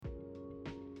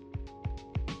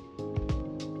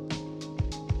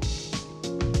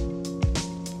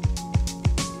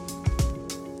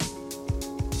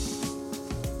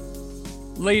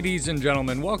Ladies and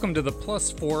gentlemen, welcome to the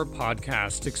Plus 4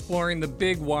 podcast, exploring the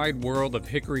big wide world of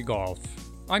hickory golf.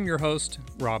 I'm your host,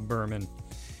 Rob Berman.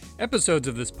 Episodes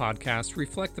of this podcast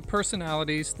reflect the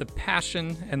personalities, the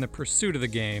passion, and the pursuit of the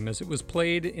game as it was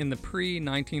played in the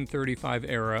pre-1935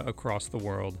 era across the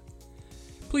world.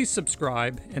 Please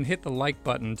subscribe and hit the like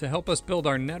button to help us build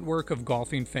our network of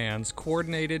golfing fans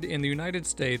coordinated in the United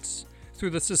States through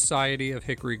the Society of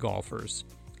Hickory Golfers.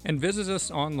 And visit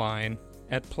us online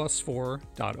at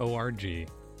plus4.org.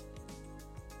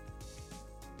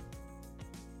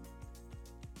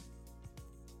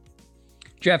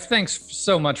 Jeff, thanks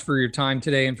so much for your time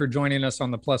today and for joining us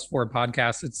on the Plus 4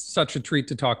 podcast. It's such a treat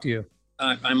to talk to you.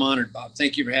 I'm honored, Bob.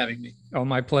 Thank you for having me. Oh,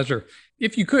 my pleasure.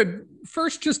 If you could,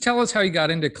 first just tell us how you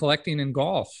got into collecting in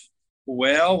golf.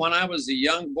 Well, when I was a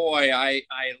young boy, I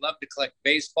loved to collect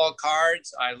baseball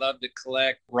cards. I loved to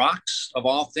collect rocks of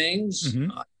all things.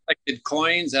 Mm-hmm. I collected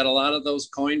coins, had a lot of those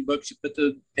coin books. You put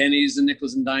the pennies and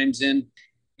nickels and dimes in.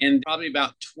 And probably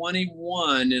about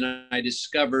 21, and I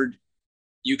discovered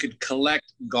you could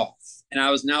collect golf. And I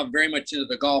was now very much into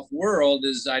the golf world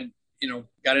as I,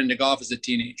 got into golf as a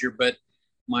teenager. But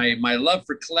my love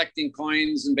for collecting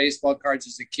coins and baseball cards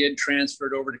as a kid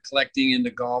transferred over to collecting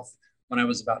into golf when I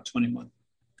was about 21.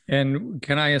 And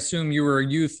can I assume you were a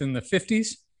youth in the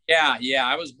 50s? Yeah.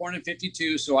 I was born in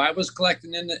 52. So I was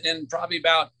collecting in probably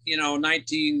about,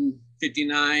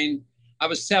 1959. I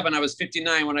was 7. I was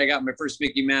 59 when I got my first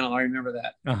Mickey Mantle. I remember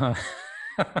that. Uh-huh.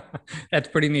 That's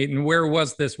pretty neat. And where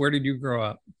was this? Where did you grow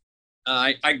up?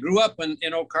 I grew up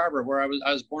in Oak Harbor, where I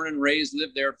was born and raised,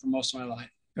 lived there for most of my life.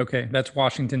 Okay. That's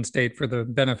Washington State for the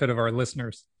benefit of our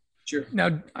listeners. Sure.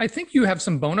 Now, I think you have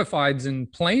some bona fides in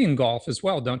playing golf as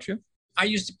well, don't you? I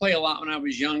used to play a lot when I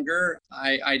was younger.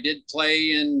 I did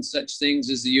play in such things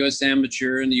as the U.S.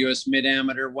 Amateur and the U.S.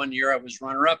 Mid-Amateur. One year I was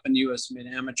runner-up in the U.S.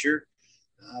 Mid-Amateur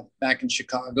back in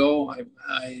Chicago.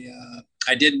 I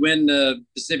did win the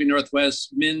Pacific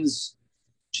Northwest Men's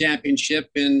Championship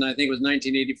in, I think it was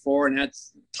 1984, and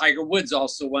that's Tiger Woods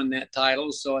also won that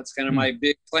title. So it's kind of my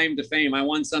big claim to fame. I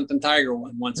won something Tiger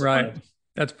won once. Right.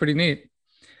 That's pretty neat.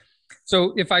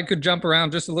 So if I could jump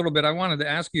around just a little bit, I wanted to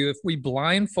ask you, if we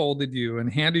blindfolded you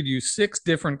and handed you 6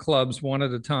 different clubs one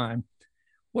at a time,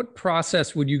 what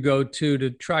process would you go to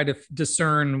try to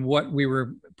discern what we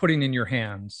were putting in your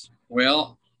hands?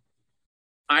 Well,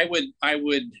 I would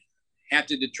have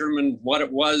to determine what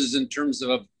it was in terms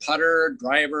of a putter,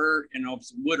 driver, if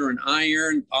it's wood or an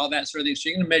iron, all that sort of thing. So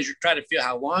you're going to measure, try to feel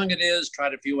how long it is, try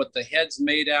to feel what the head's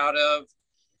made out of,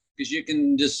 because you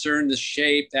can discern the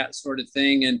shape, that sort of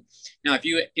thing. And now if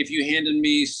you handed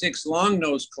me 6 long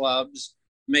nose clubs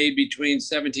made between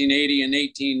 1780 and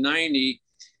 1890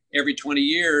 every 20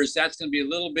 years, that's going to be a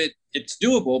little bit, it's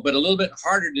doable, but a little bit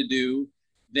harder to do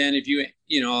than if you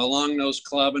a long nose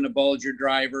club and a Bolger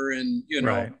driver and,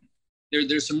 Right.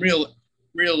 There's some real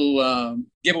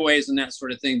giveaways and that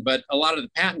sort of thing. But a lot of the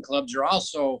patent clubs are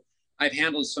also, I've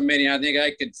handled so many, I think I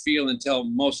could feel and tell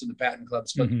most of the patent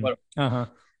clubs. But Uh-huh.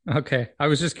 Okay. I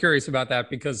was just curious about that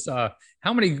because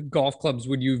how many golf clubs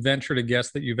would you venture to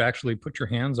guess that you've actually put your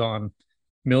hands on?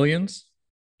 Millions?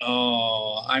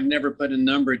 Oh, I've never put a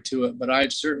number to it, but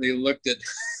I've certainly looked at,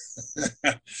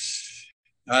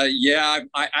 I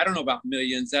don't know about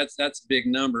millions. That's a big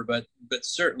number, but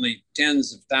certainly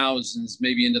tens of thousands,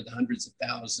 maybe into the hundreds of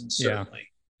thousands, certainly.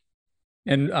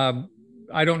 Yeah. And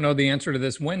I don't know the answer to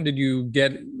this. When did you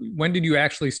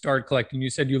actually start collecting? You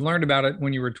said you learned about it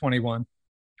when you were 21.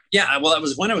 Yeah, well, it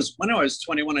was when I was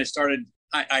 21, I started,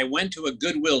 I went to a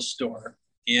Goodwill store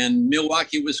in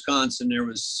Milwaukee, Wisconsin. There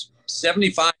was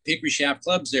 75 hickory shaft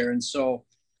clubs there. And so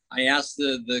I asked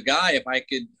the guy if I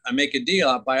could make a deal.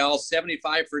 I'd buy all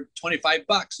 75 for $25.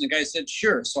 And the guy said,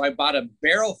 sure. So I bought a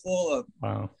barrel full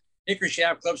of hickory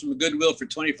shaft clubs from a Goodwill for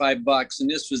 $25. And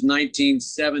this was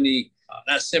 1970,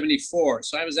 that's 74.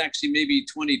 So I was actually maybe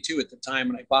 22 at the time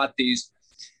when I bought these.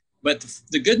 But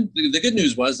the good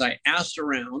news was I asked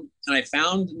around and I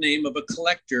found the name of a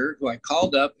collector who I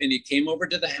called up, and he came over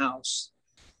to the house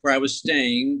where I was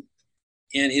staying,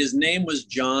 and his name was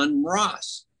John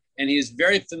Ross. And he's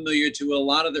very familiar to a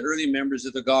lot of the early members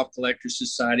of the Golf Collectors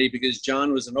Society because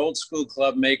John was an old school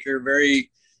club maker, very,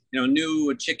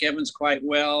 knew Chick Evans quite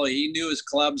well. He knew his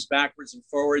clubs backwards and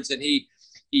forwards. And he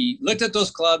looked at those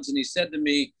clubs and he said to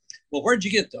me, well, where'd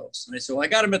you get those? And I said, well, I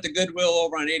got them at the Goodwill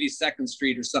over on 82nd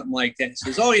Street or something like that. He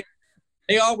says, oh, yeah,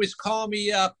 they always call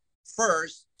me up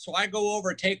first. So I go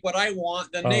over, take what I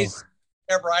want, then they say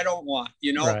whatever I don't want,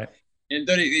 Right. And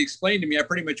then he explained to me, I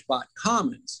pretty much bought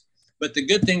commons. But the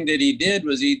good thing that he did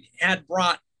was he had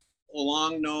brought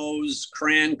Long Nose,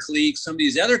 Cran Cleek, some of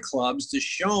these other clubs to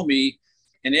show me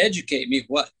and educate me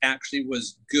what actually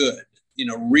was good.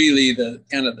 Really the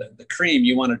kind of the cream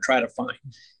you want to try to find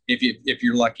if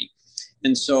you're lucky.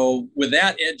 And so with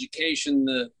that education,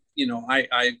 I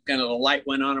kind of, the light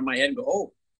went on in my head and go,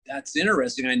 oh, that's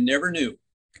interesting. I never knew.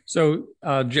 So,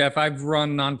 Jeff, I've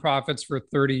run nonprofits for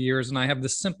 30 years, and I have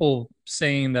this simple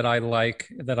saying that I like,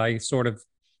 that I sort of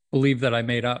believe that I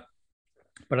made up,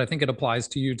 but I think it applies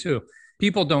to you too.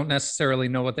 People don't necessarily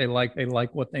know what they like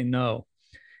what they know.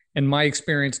 And my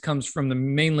experience comes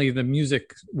from mainly the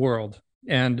music world.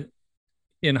 And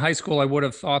in high school, I would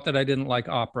have thought that I didn't like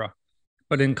opera.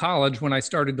 But in college, when I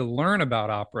started to learn about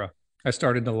opera, I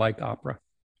started to like opera.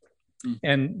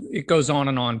 And it goes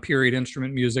on, period,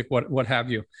 instrument music, what have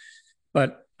you.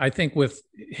 But I think with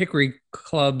hickory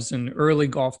clubs and early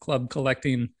golf club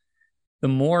collecting, the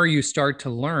more you start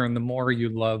to learn, the more you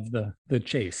love the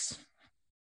chase.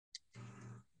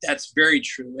 That's very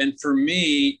true. And for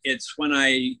me, it's when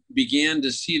I began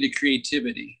to see the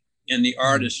creativity and the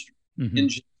artistry.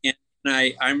 And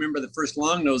I remember the first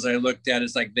long nose I looked at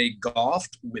is like, they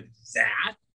golfed with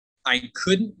that. I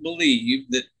couldn't believe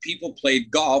that people played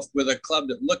golf with a club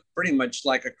that looked pretty much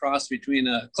like a cross between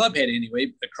a club head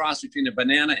anyway, a cross between a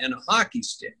banana and a hockey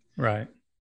stick. Right.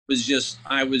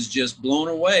 I was just blown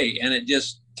away, and it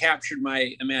just captured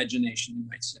my imagination, you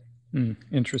might say.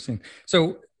 Interesting.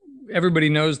 So everybody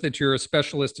knows that you're a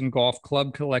specialist in golf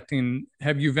club collecting.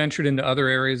 Have you ventured into other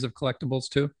areas of collectibles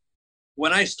too?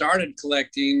 When I started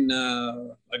collecting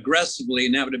aggressively,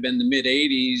 and that would have been the mid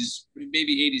 80s,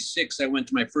 maybe 86, I went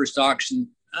to my first auction.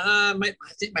 I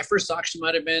think my first auction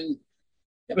might have been,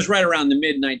 it was right around the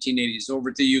mid 1980s over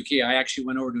at the UK. I actually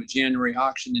went over to a January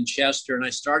auction in Chester, and I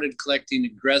started collecting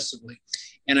aggressively.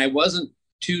 And I wasn't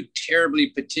too terribly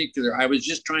particular. I was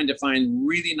just trying to find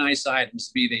really nice items,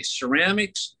 be they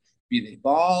ceramics, be they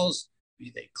balls,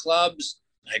 be they clubs.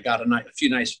 I got a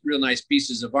few real nice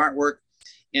pieces of artwork.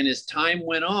 And as time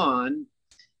went on,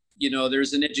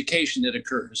 there's an education that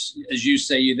occurs. As you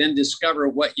say, you then discover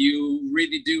what you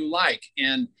really do like.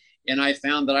 And I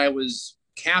found that I was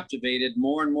captivated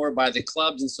more and more by the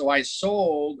clubs. And so I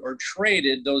sold or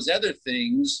traded those other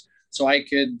things so I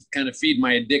could kind of feed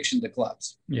my addiction to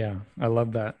clubs. Yeah, I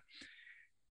love that.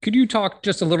 Could you talk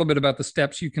just a little bit about the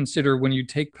steps you consider when you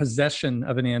take possession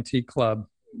of an antique club?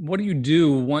 What do you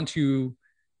do once you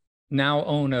now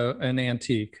own an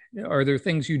antique? Are there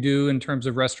things you do in terms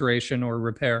of restoration or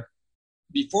repair?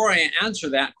 Before I answer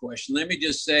that question, let me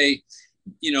just say,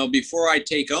 before I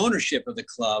take ownership of the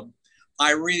club,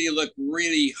 I really look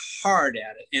really hard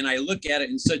at it. And I look at it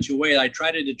in such a way that I try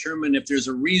to determine if there's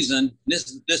a reason.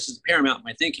 This is paramount in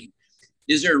my thinking.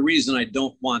 Is there a reason I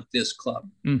don't want this club?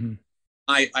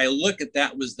 I look at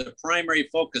that was the primary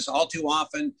focus. All too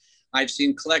often, I've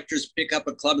seen collectors pick up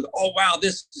a club and go, oh, wow,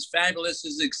 this is fabulous,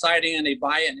 this is exciting, and they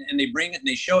buy it and they bring it and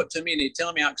they show it to me and they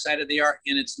tell me how excited they are,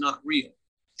 and it's not real.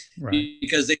 Right.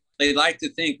 Because they like to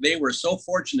think they were so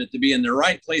fortunate to be in the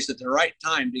right place at the right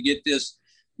time to get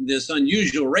this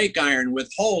unusual rake iron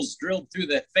with holes drilled through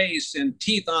the face and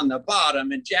teeth on the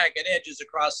bottom and jagged edges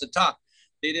across the top.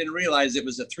 They didn't realize it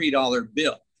was a $3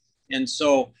 bill. And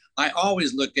so I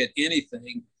always look at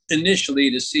anything initially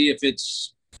to see if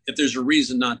there's a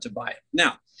reason not to buy it.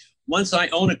 Now, once I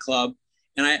own a club,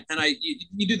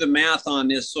 you do the math on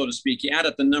this, so to speak, you add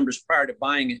up the numbers prior to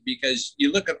buying it, because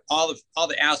you look at all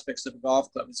the aspects of a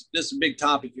golf club. This is a big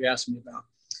topic you asked me about.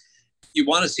 You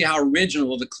want to see how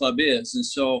original the club is. And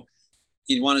so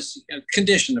you want to see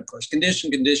condition, of course, condition,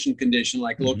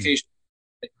 like location.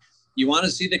 You want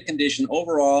to see the condition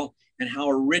overall and how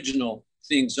original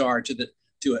things are to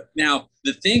it. Now,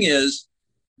 the thing is,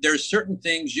 there's certain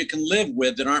things you can live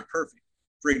with that aren't perfect.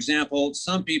 For example,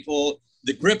 some people,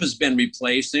 the grip has been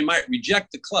replaced. They might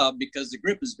reject the club because the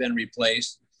grip has been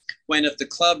replaced. When if the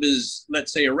club is,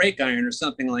 let's say, a rake iron or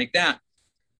something like that,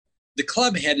 the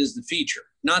club head is the feature,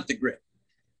 not the grip.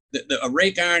 A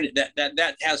rake iron,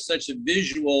 that has such a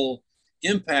visual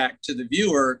impact to the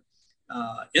viewer,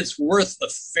 it's worth a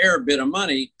fair bit of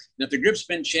money. And if the grip's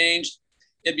been changed,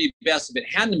 it'd be best if it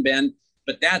hadn't been,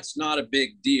 but that's not a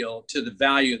big deal to the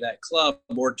value of that club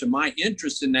or to my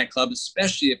interest in that club,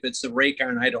 especially if it's a rake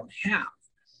iron I don't have,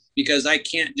 because I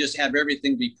can't just have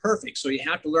everything be perfect. So you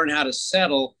have to learn how to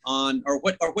settle on, or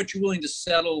what you're willing to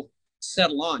settle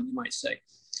on, you might say.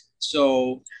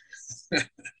 So,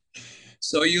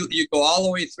 so you go all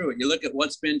the way through it. You look at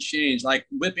what's been changed, like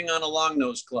whipping on a long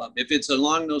nose club. If it's a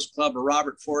long nose club, a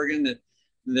Robert Forgan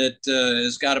that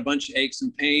has got a bunch of aches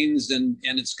and pains and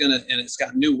it's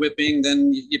got new whipping,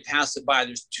 then you pass it by.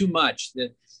 There's too much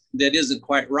that isn't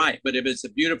quite right. But if it's a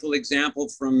beautiful example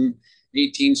from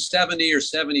 1870 or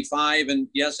 75, and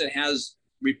yes, it has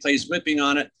replaced whipping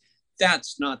on it,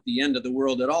 that's not the end of the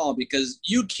world at all, because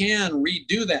you can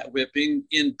redo that whipping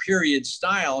in period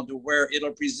style to where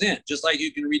it'll present, just like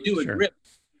you can redo a grip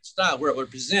style where it would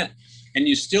present, and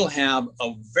you still have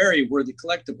a very worthy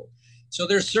collectible. So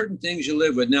there's certain things you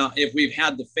live with. Now, if we've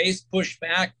had the face pushed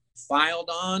back, filed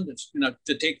on,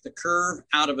 to take the curve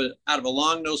out of a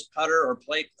long nose putter or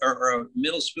plate or a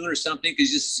middle spoon or something,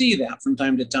 because you see that from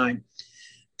time to time,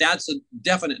 that's a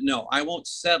definite no. I won't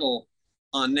settle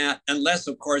on that unless,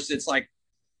 of course, it's like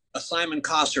a Simon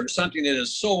Coster or something that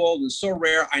is so old and so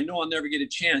rare. I know I'll never get a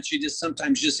chance. You just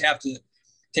sometimes just have to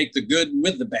take the good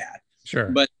with the bad.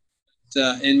 Sure. But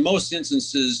in most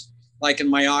instances, like in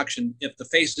my auction, if the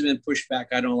face has been pushed back,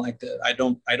 I don't like that. I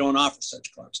don't offer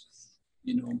such clubs.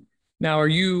 Now, are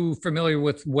you familiar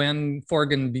with when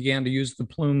Forgan began to use the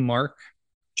plume mark?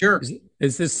 Sure.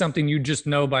 Is this something you just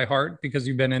know by heart because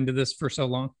you've been into this for so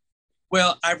long?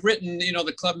 Well, I've written,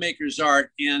 the Clubmaker's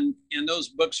Art, and those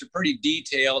books are pretty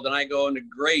detailed, and I go into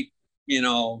great,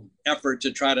 effort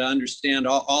to try to understand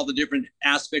all the different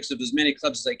aspects of as many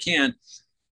clubs as I can,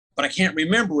 but I can't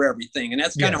remember everything, and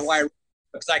that's kind of why,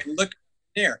 because I can look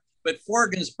there. But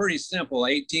Forgan's pretty simple.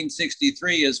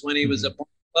 1863 is when he was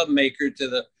appointed Clubmaker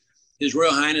to His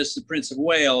Royal Highness the Prince of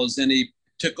Wales, and he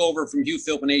took over from Hugh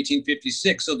Philp in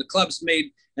 1856. So the clubs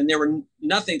made, and there were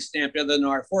nothing stamped other than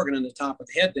R. Forgan on the top of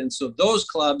the head then. So those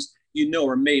clubs,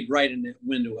 are made right in that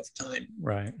window of time.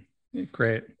 Right.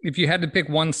 Great. If you had to pick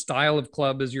one style of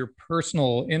club as your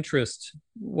personal interest,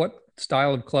 what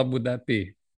style of club would that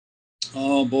be?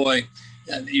 Oh, boy.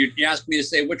 You asked me to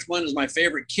say which one is my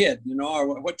favorite kid,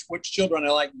 or which children I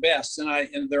like best.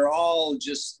 And they're all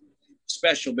just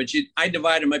special, but I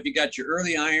divide them up. You got your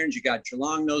early irons, you got your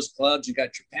long nose clubs, you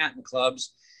got your patent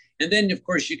clubs. And then, of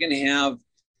course, you can have,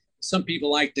 some people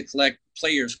like to collect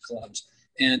players clubs,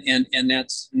 and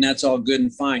that's all good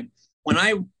and fine. When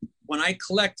I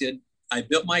collected, I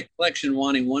built my collection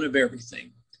wanting one of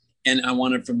everything, and I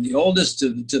wanted from the oldest to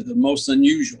the most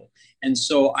unusual. And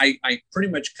so I pretty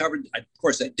much covered. Of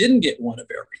course, I didn't get one of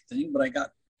everything, but I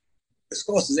got as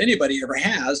close as anybody ever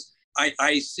has.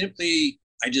 I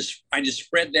just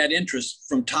spread that interest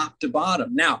from top to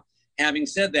bottom. Now, having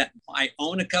said that, I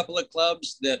own a couple of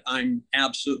clubs that I'm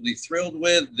absolutely thrilled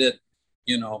with that,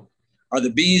 are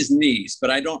the bee's knees, but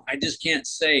I just can't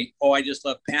say, oh, I just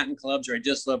love patent clubs, or I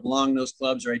just love long nose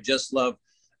clubs, or I just love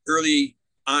early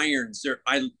irons.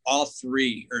 All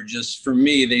three are just, for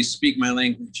me, they speak my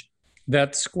language.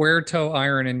 That square toe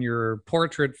iron in your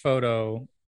portrait photo,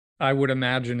 I would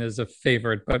imagine, is a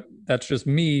favorite, but that's just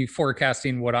me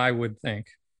forecasting what I would think.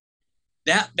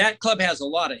 That club has a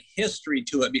lot of history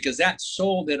to it, because that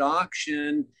sold at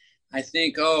auction. I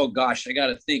think, oh gosh, I got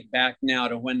to think back now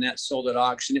to when that sold at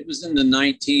auction. It was in the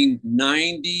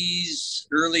 1990s,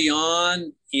 early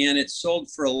on, and it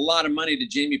sold for a lot of money to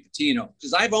Jamie Patino.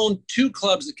 Because I've owned two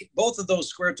clubs, both of those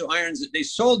square toe irons, they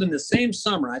sold in the same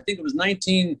summer. I think it was I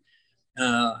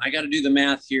got to do the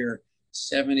math here,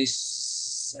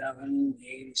 77,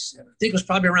 87. I think it was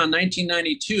probably around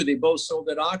 1992. They both sold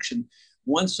at auction.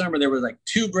 One summer, there were like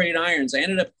two great irons. I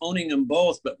ended up owning them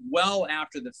both, but well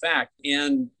after the fact.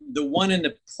 And the one in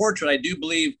the portrait, I do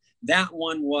believe that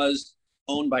one was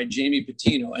owned by Jamie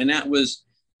Patino, and that was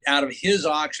out of his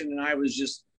auction. And I was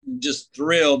just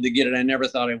thrilled to get it. I never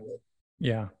thought I would.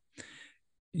 Yeah.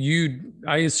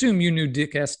 I assume you knew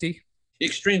Dick Esty?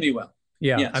 Extremely well.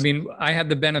 Yeah. Yes. I mean, I had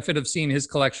the benefit of seeing his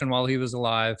collection while he was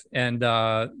alive, and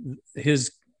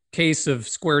his case of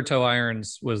square toe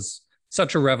irons was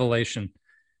such a revelation.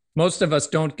 Most of us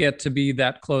don't get to be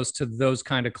that close to those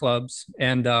kind of clubs.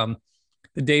 And the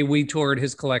day we toured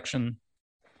his collection,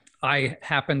 I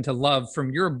happened to love,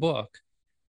 from your book,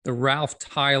 the Ralph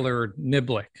Tyler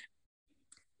Niblick,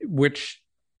 which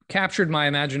captured my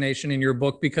imagination in your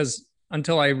book, because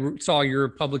until I saw your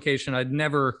publication, I'd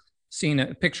never seen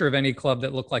a picture of any club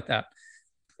that looked like that.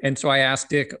 And so I asked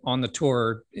Dick on the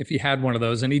tour if he had one of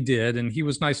those, and he did. And he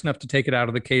was nice enough to take it out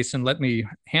of the case and let me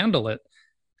handle it.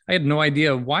 I had no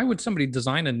idea, why would somebody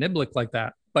design a niblick like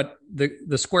that? But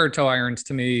the square toe irons,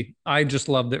 to me, I just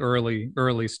love the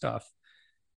early stuff.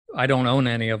 I don't own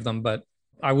any of them, but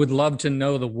I would love to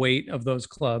know the weight of those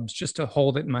clubs just to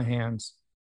hold it in my hands.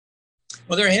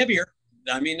 Well, they're heavier.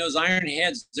 I mean, those iron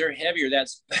heads, they're heavier.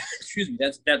 That's, excuse me,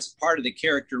 that's part of the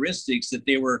characteristics, that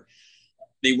they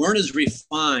weren't as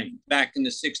refined back in the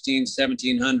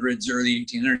 1700s, early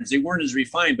 1800s. They weren't as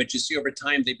refined, but you see over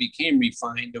time they became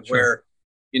refined to where,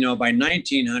 by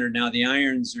 1900 now the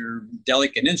irons are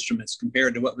delicate instruments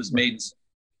compared to what was made.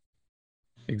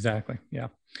 Exactly. Yeah.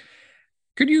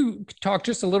 Could you talk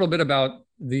just a little bit about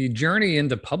the journey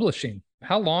into publishing?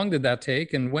 How long did that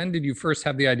take? And when did you first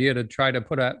have the idea to try to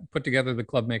put together the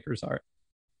Clubmaker's art?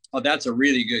 Oh, that's a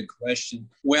really good question.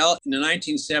 Well, in the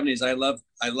 1970s,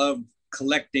 I love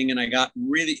collecting, and I got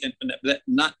really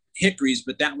not hickories,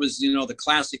 but that was the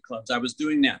classic clubs. I was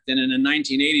doing that. Then in the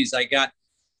 1980s, I got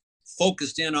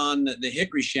focused in on the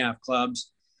hickory shaft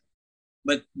clubs,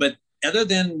 but other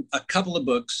than a couple of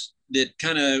books that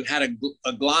kind of had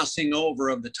a glossing over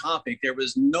of the topic, there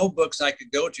was no books I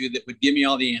could go to that would give me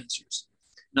all the answers.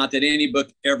 Not that any book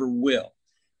ever will.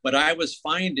 But I was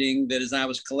finding that as I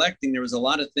was collecting, there was a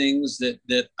lot of things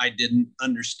that I didn't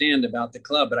understand about the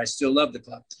club, but I still love the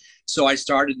club. So I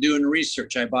started doing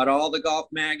research. I bought all the golf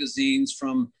magazines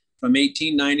from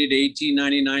 1890 to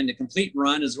 1899, the complete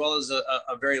run, as well as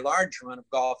a very large run of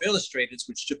Golf Illustrated,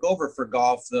 which took over for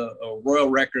golf, the royal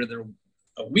record,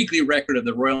 a weekly record of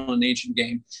the Royal and Ancient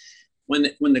Game. When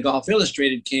the Golf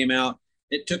Illustrated came out,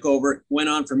 it took over, went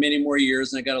on for many more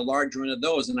years, and I got a large run of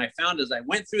those. And I found as I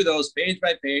went through those page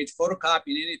by page,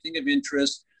 photocopying anything of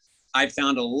interest, I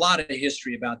found a lot of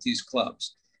history about these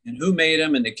clubs and who made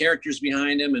them and the characters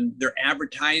behind them and their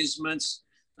advertisements,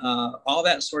 all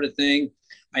that sort of thing.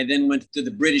 I then went to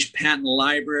the British Patent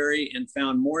Library and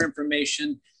found more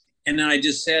information. And then I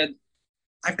just said,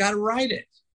 I've got to write it.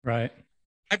 Right.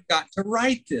 I've got to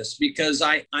write this because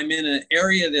I'm in an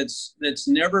area that's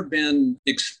never been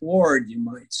explored, you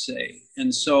might say.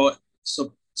 And so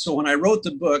when I wrote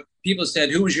the book, people said,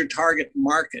 who was your target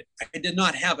market? I did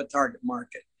not have a target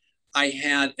market. I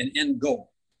had an end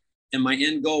goal. And my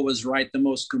end goal was write the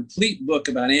most complete book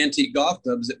about antique golf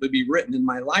clubs that would be written in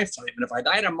my lifetime. And if I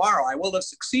die tomorrow, I will have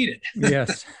succeeded.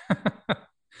 Yes.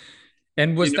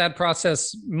 And was that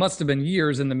process must have been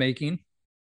years in the making?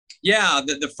 Yeah,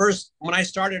 the first, when I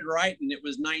started writing, it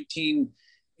was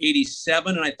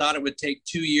 1987, and I thought it would take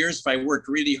 2 years if I worked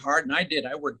really hard, and I did.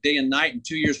 I worked day and night, and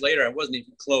 2 years later, I wasn't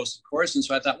even close, of course, and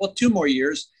so I thought, well, 2 more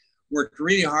years, worked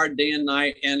really hard day and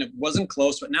night, and it wasn't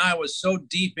close, but now I was so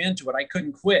deep into it, I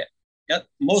couldn't quit.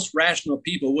 Most rational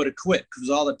people would have quit because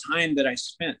of all the time that I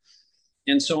spent.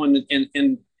 And so, and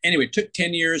anyway, it took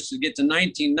 10 years to get to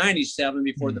 1997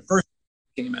 before the first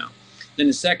came out. Then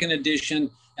the second edition,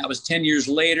 that was 10 years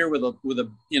later with a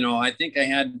I think I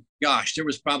had, there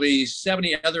was probably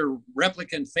 70 other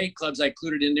replica and fake clubs I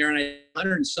included in there, and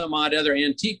 100 and some odd other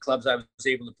antique clubs I was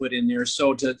able to put in there.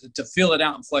 So to fill it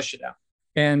out and flush it out.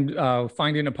 And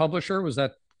finding a publisher, was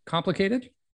that complicated?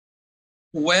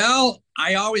 Well,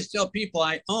 I always tell people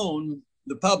I own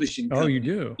the publishing company. Oh, you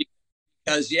do?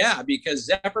 Because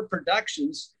Zephyr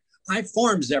Productions, I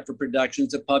formed Zephyr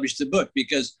Productions to publish the book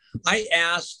because I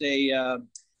asked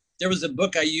there was a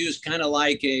book I used kind of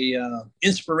like a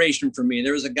inspiration for me.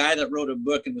 There was a guy that wrote a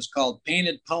book and it was called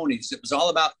Painted Ponies. It was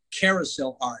all about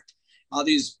carousel art, all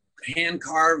these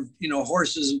hand-carved,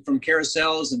 horses from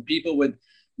carousels, and people would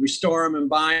restore them and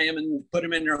buy them and put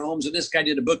them in their homes. And this guy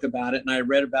did a book about it, and I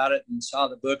read about it and saw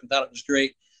the book and thought it was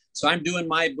great. So I'm doing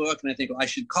my book, and I think, well, I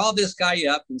should call this guy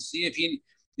up and see if he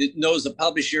knows the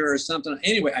publisher or something.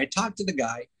 Anyway, I talked to the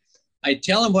guy. I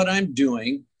tell him what I'm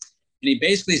doing. And he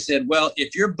basically said, well,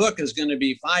 if your book is going to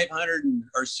be 500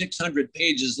 or 600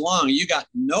 pages long, you got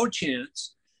no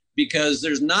chance because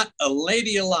there's not a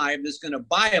lady alive that's going to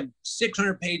buy a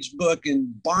 600-page book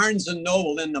in Barnes and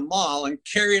Noble in the mall and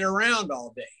carry it around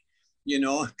all day,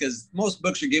 because most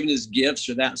books are given as gifts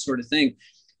or that sort of thing.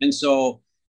 And so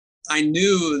I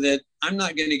knew that I'm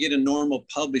not going to get a normal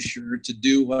publisher to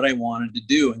do what I wanted to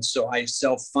do. And so I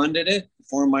self-funded it,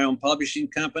 formed my own publishing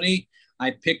company.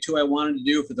 I picked who I wanted to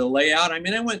do for the layout. I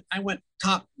mean, I went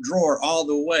top drawer all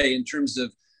the way in terms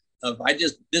of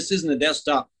this isn't a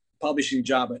desktop publishing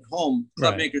job at home.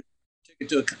 Clubmaker took it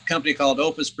to a company called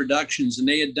Opus Productions, and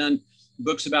they had done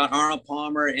books about Arnold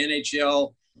Palmer,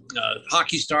 NHL,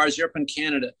 hockey stars Europe and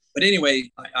Canada. But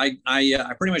anyway, I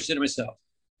pretty much did it myself.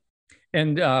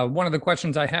 And one of the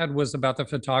questions I had was about the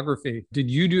photography. Did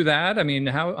you do that? I mean,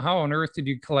 how on earth did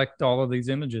you collect all of these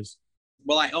images?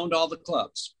 Well, I owned all the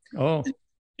clubs. Oh.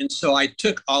 And so I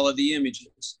took all of the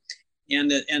images.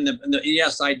 And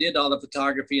yes, I did all the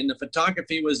photography. And the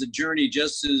photography was a journey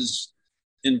just as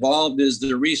involved as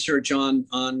the research on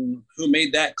who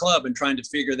made that club and trying to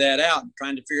figure that out. And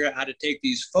trying to figure out how to take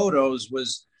these photos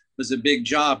was a big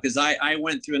job because I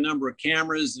went through a number of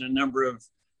cameras and a number of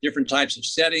different types of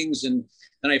settings. And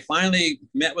then I finally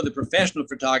met with a professional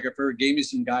photographer, gave me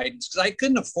some guidance because I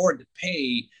couldn't afford to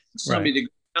pay somebody to go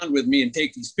around with me and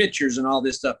take these pictures and all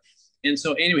this stuff. And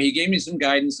so anyway, he gave me some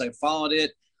guidance. I followed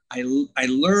it. I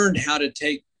learned how to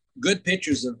take good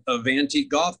pictures of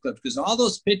antique golf clubs because all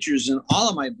those pictures in all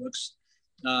of my books,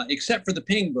 except for the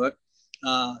Ping book,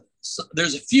 so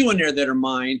there's a few in there that are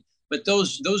mine, but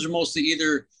those are mostly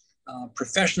either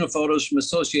professional photos from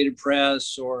Associated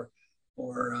Press or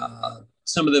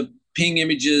some of the Ping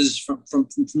images from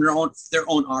their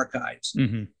own archives.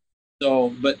 Mm-hmm.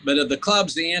 So, but of the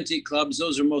clubs, the antique clubs,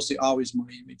 those are mostly always my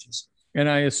images. And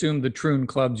I assume the Troon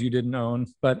clubs you didn't own,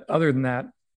 but other than that.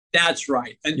 That's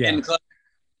right. And, yeah. and clubs,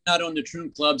 not own the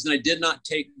Troon clubs, and I did not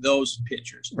take those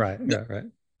pictures. Right. Yeah. Right.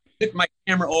 I took my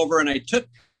camera over and I took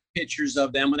pictures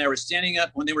of them when they were standing up,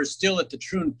 when they were still at the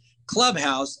Troon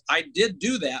clubhouse. I did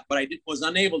do that, but was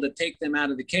unable to take them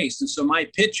out of the case. And so my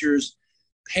pictures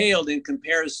paled in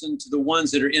comparison to the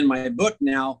ones that are in my book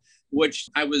now, which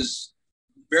I was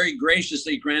very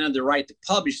graciously granted the right to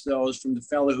publish those from the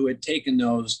fellow who had taken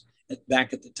those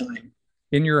back at the time.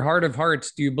 In your heart of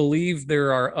hearts, do you believe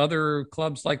there are other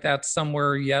clubs like that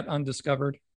somewhere yet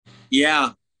undiscovered?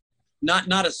 Yeah,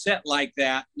 not a set like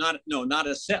that. Not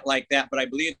a set like that. But I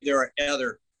believe there are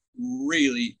other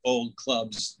really old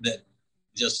clubs that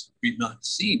just we've not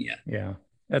seen yet. Yeah,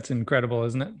 that's incredible,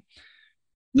 isn't it?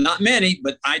 Not many,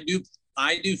 but I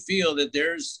do feel that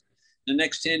there's the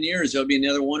next 10 years there'll be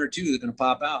another one or two that are going to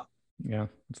pop out. Yeah,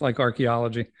 it's like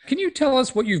archaeology. Can you tell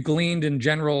us what you've gleaned in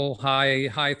general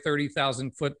high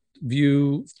 30,000 foot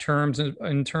view terms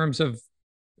in terms of,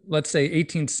 let's say,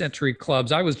 18th century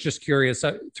clubs? I was just curious.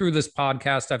 Through this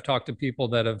podcast, I've talked to people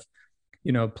that have,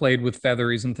 played with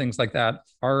featheries and things like that.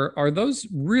 Are those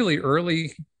really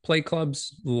early play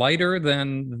clubs lighter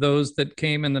than those that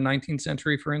came in the 19th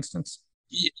century, for instance?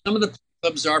 Yeah, some of the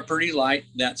clubs are pretty light.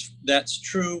 That's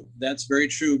true. That's very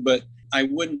true. But I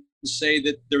wouldn't say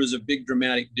that there was a big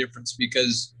dramatic difference,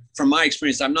 because from my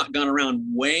experience, I've not gone around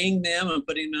weighing them and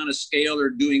putting them on a scale or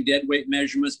doing dead weight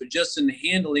measurements, but just in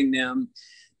handling them,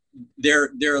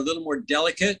 they're a little more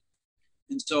delicate.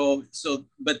 And so,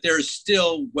 but they're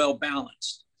still well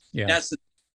balanced. Yeah. That's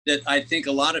that I think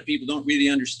a lot of people don't really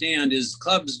understand is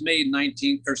clubs made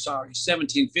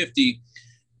 1750.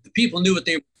 The people knew what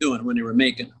they were doing when they were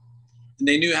making them, and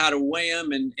they knew how to weigh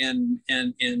them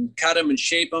and cut them and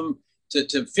shape them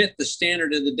to fit the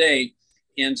standard of the day.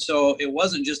 And so it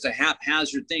wasn't just a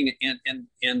haphazard thing.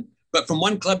 But from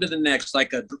one club to the next,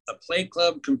 like a play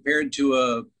club compared to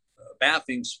a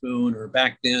bathing spoon, or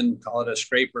back then call it a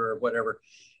scraper or whatever,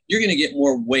 you're going to get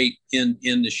more weight in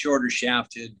the shorter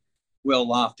shafted, well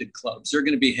lofted clubs. They're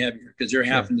going to be heavier because they're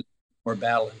having to more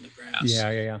battle in the grass.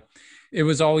 Yeah. It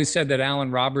was always said that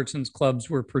Alan Robertson's clubs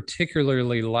were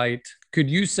particularly light. Could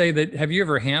you say that, have you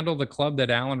ever handled a club that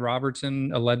Alan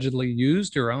Robertson allegedly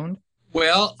used or owned?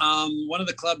 Well, one of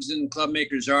the clubs in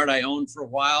Clubmaker's art I owned for a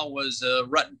while was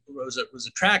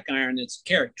a track iron. It's a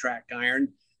carrot track iron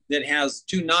that has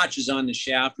two notches on the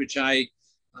shaft, which I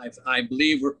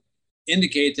believe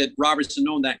indicate that Robertson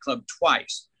owned that club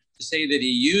twice. To say that he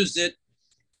used it,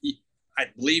 I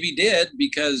believe he did,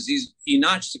 because he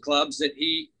notched the clubs that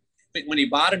when he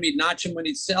bought them, he'd notch them when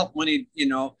he'd sell,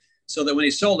 so that when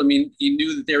he sold them, he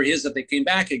knew that they were his, that they came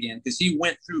back again, because he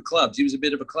went through clubs. He was a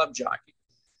bit of a club jockey.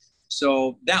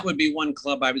 So that would be one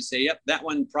club I would say, yep, that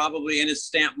one probably, and it's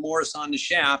stamped Morris on the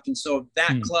shaft. And so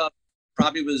that club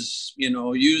probably was,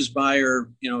 used by, or,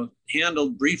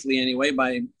 handled briefly anyway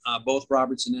by both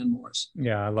Robertson and Morris.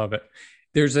 Yeah, I love it.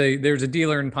 There's a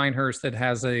dealer in Pinehurst that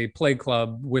has a play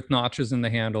club with notches in the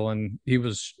handle, and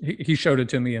he showed it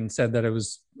to me and said that it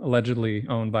was allegedly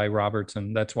owned by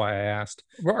Robertson. That's why I asked.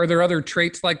 Are there other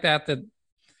traits like that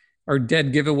are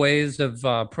dead giveaways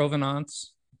of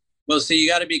provenance? Well, see, you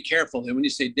got to be careful. And when you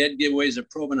say dead giveaways of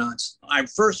provenance, I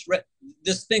first read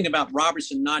this thing about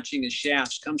Robertson notching his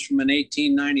shafts comes from an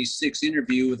 1896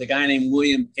 interview with a guy named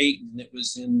William Ayton that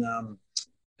was in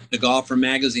the Golfer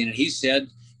magazine, and he said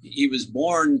he was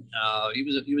born,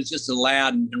 he was just a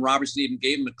lad, and Robertson even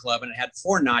gave him a club, and it had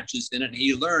 4 notches in it. And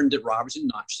he learned that Robertson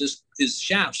notched his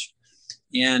shafts.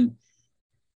 And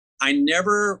I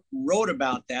never wrote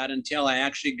about that until I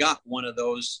actually got one of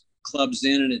those clubs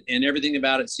in, and everything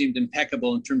about it seemed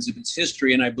impeccable in terms of its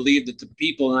history. And I believe that the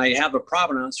people, and I have a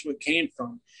provenance where it came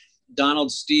from,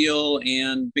 Donald Steele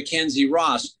and Mackenzie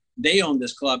Ross, they owned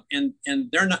this club, and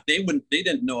they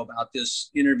didn't know about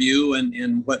this interview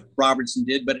and what Robertson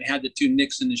did, but it had the 2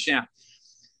 nicks in the shaft.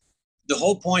 The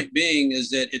whole point being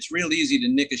is that it's real easy to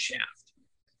nick a shaft.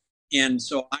 And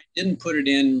so I didn't put it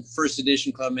in first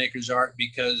edition Clubmaker's art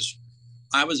because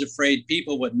I was afraid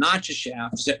people would notch a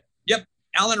shaft, say, yep,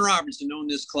 Alan Robertson owned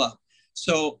this club.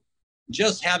 So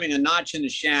just having a notch in the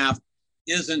shaft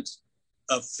isn't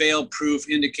a fail-proof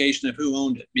indication of who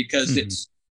owned it, because it's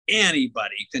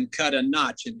anybody can cut a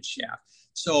notch in the shaft.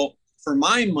 So for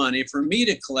my money, for me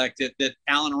to collect it, that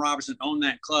Alan Robertson owned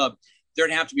that club,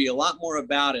 there'd have to be a lot more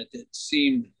about it that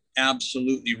seemed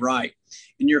absolutely right.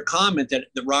 In your comment that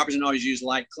Robertson always used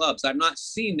light clubs, I've not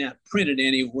seen that printed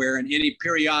anywhere in any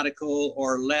periodical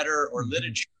or letter or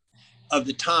literature of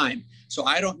the time. So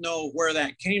I don't know where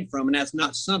that came from. And that's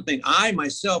not something I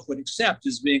myself would accept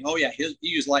as being, oh yeah, he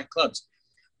used light clubs.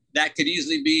 That could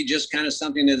easily be just kind of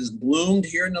something that has bloomed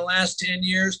here in the last 10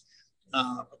 years.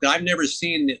 But I've never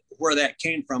seen where that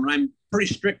came from. And I'm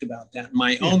pretty strict about that. In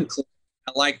my own club,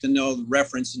 I like to know the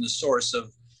reference and the source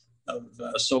of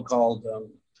so-called,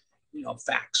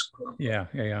 facts.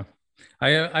 Yeah.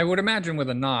 I would imagine with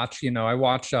a notch, I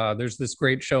watch, there's this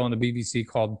great show on the BBC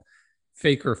called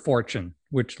Faker Fortune,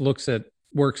 which looks at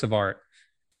works of art.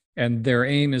 And their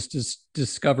aim is to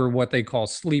discover what they call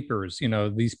sleepers,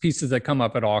 these pieces that come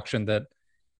up at auction that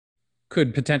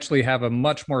could potentially have a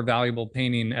much more valuable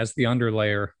painting as the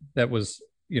underlayer that was,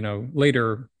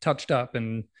 later touched up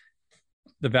and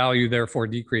the value therefore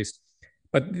decreased.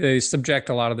 But they subject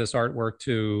a lot of this artwork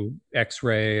to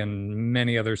X-ray and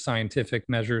many other scientific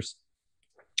measures.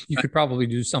 You could probably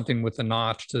do something with the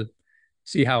notch to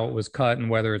see how it was cut and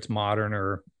whether it's modern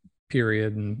or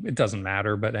period, and it doesn't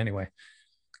matter. But anyway,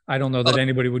 I don't know that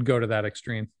anybody would go to that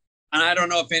extreme. And I don't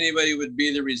know if anybody would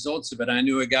be the results of it. I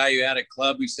knew a guy who had a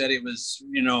club who said it was,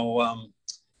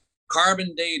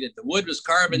 carbon dated. The wood was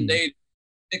carbon dated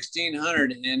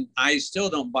 1600. And I still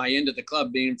don't buy into the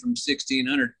club being from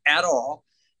 1600 at all,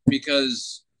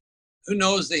 because who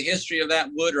knows the history of that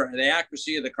wood or the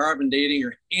accuracy of the carbon dating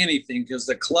or anything, because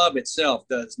the club itself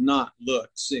does not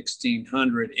look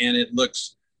 1600, and it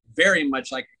looks very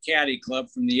much like a caddy club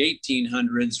from the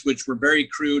 1800s, which were very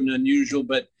crude and unusual,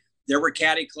 but there were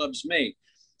caddy clubs made.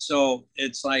 So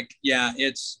it's like,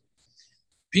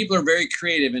 people are very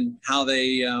creative in how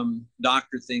they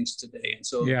doctor things today. And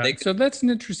so, so that's an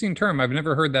interesting term. I've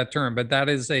never heard that term, but that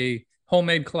is a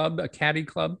homemade club, a caddy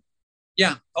club.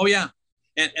 Yeah. Oh yeah.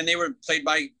 And they were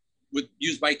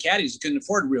used by caddies who couldn't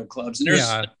afford real clubs. And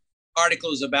there's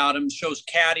articles about them, shows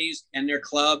caddies and their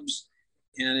clubs.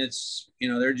 And it's,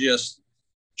 they're just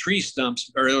tree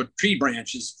stumps or tree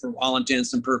branches for all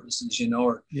intents and purposes,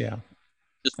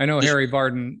 I know Harry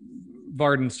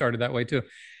Varden started that way too.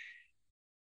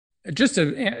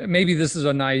 Maybe this is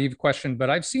a naive question, but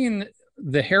I've seen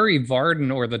the Harry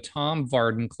Varden or the Tom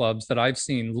Varden clubs that I've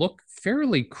seen look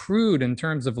fairly crude in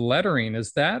terms of lettering.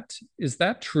 Is that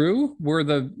true? Were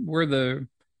the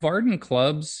Varden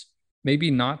clubs maybe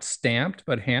not stamped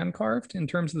but hand carved in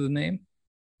terms of the name?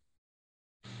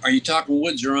 Are you talking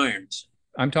woods or irons?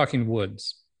 I'm talking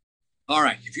woods. All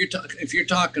right. If you're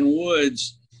talking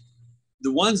woods,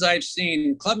 the ones I've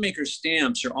seen, Clubmaker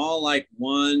stamps are all like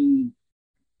one.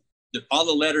 All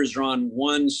the letters are on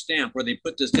one stamp where they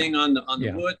put this thing on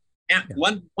the wood. And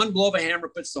one blow of a hammer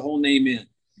puts the whole name in.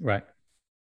 Right.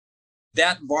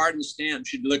 That Varden stamp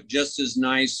should look just as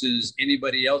nice as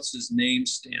anybody else's name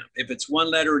stamp. If it's one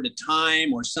letter at a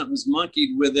time or something's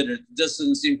monkeyed with it, or it just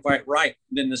doesn't seem quite right,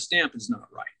 then the stamp is not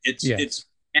right. It's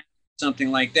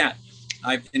something like that.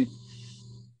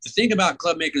 The thing about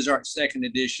Clubmaker's Art Second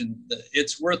Edition,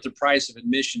 it's worth the price of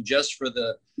admission just for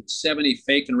the 70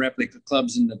 fake and replica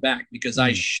clubs in the back, because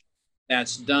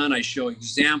that's done. I show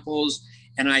examples,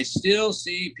 and I still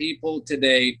see people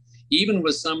today, even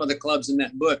with some of the clubs in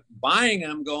that book, buying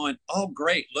them going, oh,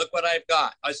 great, look what I've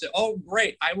got. I said, oh,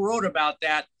 great, I wrote about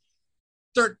that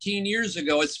 13 years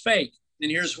ago. It's fake. And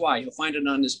here's why. You'll find it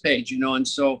on this page, And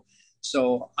so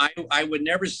I would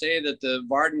never say that the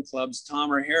Varden clubs,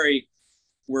 Tom or Harry,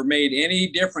 were made any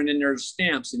different in their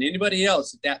stamps than anybody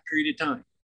else at that period of time.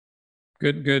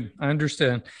 Good. I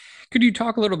understand. Could you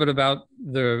talk a little bit about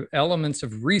the elements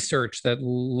of research that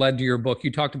led to your book?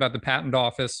 You talked about the patent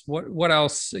office. What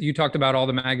else? You talked about all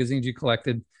the magazines you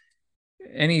collected.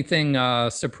 Anything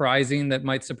surprising that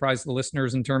might surprise the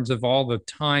listeners in terms of all the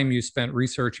time you spent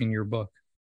researching your book?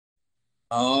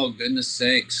 Oh, goodness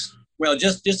sakes. Well,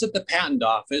 just at the patent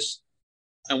office,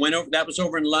 I went over, that was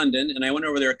over in London, and I went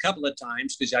over there a couple of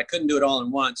times because I couldn't do it all at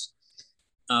once.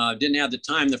 Didn't have the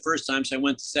time the first time, so I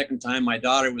went the second time. My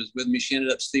daughter was with me. She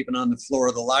ended up sleeping on the floor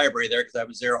of the library there because I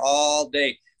was there all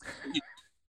day.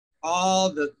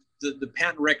 All the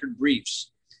patent record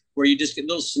briefs where you just get a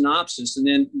little synopsis,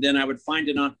 and then I would find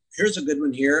it on, here's a good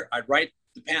one here. I'd write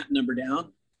the patent number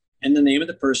down and the name of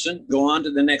the person, go on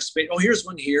to the next page. Oh, here's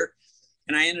one here.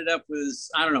 And I ended up with,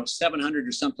 700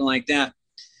 or something like that.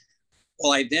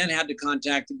 Well, I then had to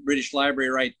contact the British Library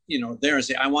right, there and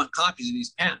say, I want copies of these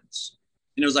patents.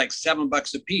 And it was like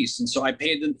 $7 a piece. And so I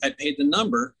paid the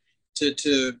number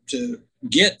to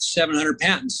get 700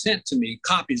 patents sent to me,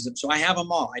 copies of them. So I have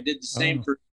them all. I did the same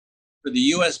for the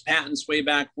US patents way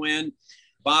back when.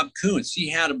 Bob Kuntz, he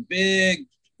had a big,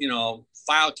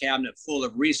 file cabinet full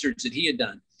of research that he had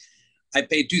done. I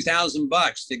paid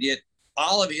 $2,000 to get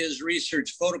all of his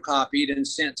research photocopied and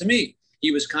sent to me.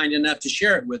 He was kind enough to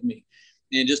share it with me.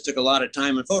 And it just took a lot of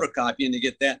time and photocopying to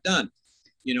get that done.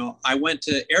 You know, I went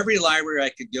to every library I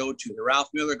could go to. The Ralph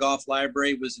Miller Golf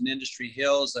Library was in Industry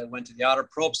Hills. I went to the Otto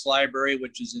Probst Library,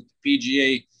 which is at the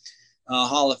PGA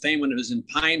Hall of Fame when it was in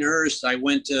Pinehurst. I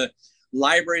went to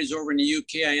libraries over in the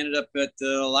UK. I ended up at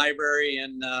the library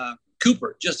in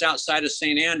Cooper, just outside of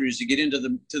St. Andrews, to get into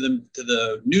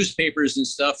the newspapers and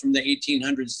stuff from the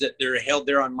 1800s that they're held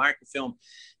there on microfilm.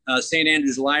 St.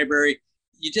 Andrews Library.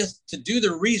 You just, to do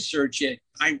the research,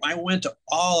 I went to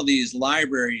all of these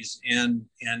libraries and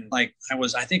like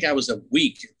I think I was a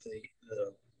week at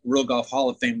the World Golf Hall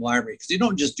of Fame library, because you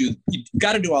don't just you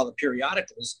got to do all the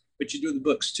periodicals, but you do the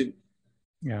books too.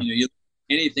 Yeah. You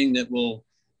anything that will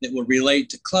relate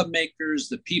to club makers,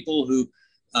 the people who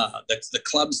the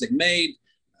clubs they made,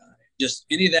 just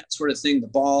any of that sort of thing, the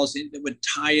balls that would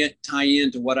tie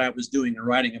into what I was doing and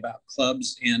writing about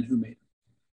clubs and who made them.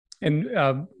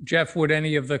 And Jeff, would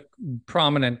any of the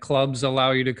prominent clubs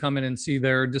allow you to come in and see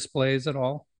their displays at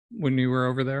all when you were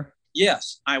over there?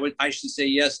 Yes, I should say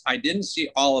yes. I didn't see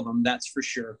all of them, that's for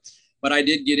sure. But I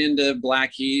did get into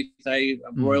Blackheath,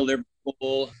 Royal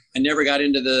Liverpool. I never got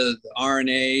into the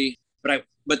R&A,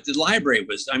 but the library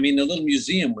was, the little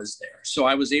museum was there. So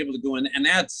I was able to go in, and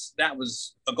that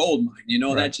was a gold mine,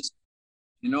 right. That just,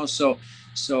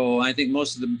 so I think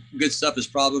most of the good stuff is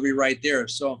probably right there.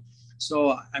 So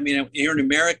here in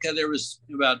America, there was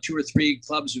about 2 or 3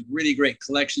 clubs with really great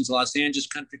collections. Los Angeles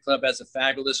Country Club has a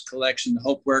fabulous collection, the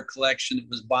Hopeware collection. It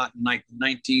was bought in like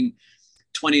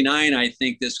 1929, I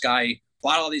think. This guy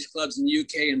bought all these clubs in the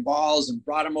UK and balls and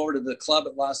brought them over to the club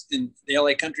in the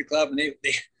LA Country Club, and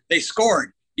they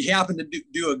scored. He happened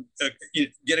to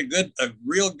get a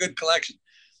real good collection.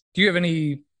 Do you have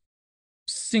any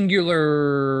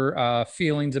singular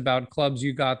feelings about clubs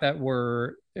you got that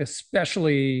were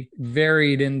especially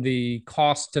varied in the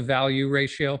cost to value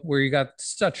ratio, where you got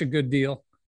such a good deal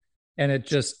and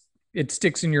it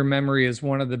sticks in your memory as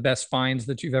one of the best finds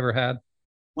that you've ever had?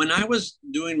 When I was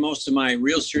doing most of my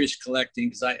real serious collecting,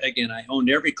 because I owned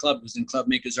every club that was in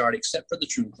Clubmaker's art except for the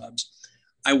Troon clubs,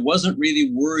 I wasn't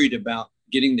really worried about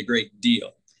getting the great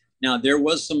deal. Now, there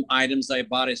was some items I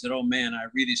bought. I said, oh man, I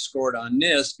really scored on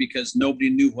this, because nobody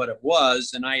knew what it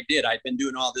was. And I did. I'd been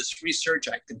doing all this research.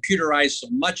 I computerized so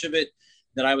much of it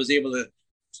that I was able to,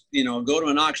 go to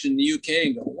an auction in the UK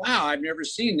and go, wow, I've never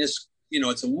seen this.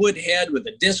 It's a wood head with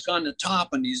a disc on the top,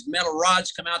 and these metal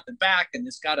rods come out the back, and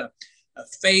it's got a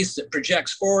face that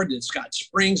projects forward. It's got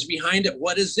springs behind it.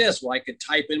 What is this? Well, I could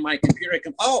type in my computer.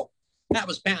 That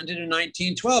was patented in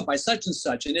 1912 by such and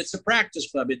such, and it's a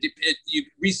practice club. You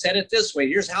reset it this way.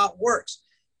 Here's how it works.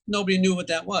 Nobody knew what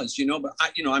that was, but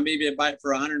I maybe buy it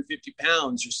for 150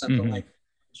 pounds or something like that.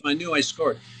 So I knew I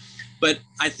scored. But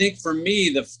I think for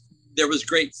me, there was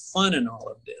great fun in all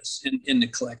of this, in the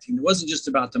collecting. It wasn't just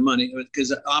about the money,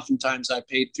 because oftentimes I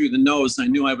paid through the nose, and I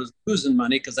knew I was losing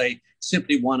money because I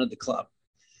simply wanted the club.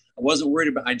 I wasn't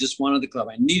worried I just wanted the club.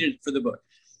 I needed it for the book.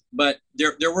 But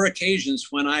there were occasions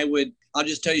when I'll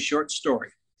just tell you a short story.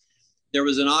 There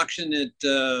was an auction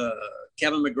that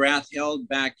Kevin McGrath held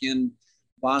back in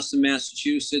Boston,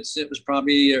 Massachusetts. It was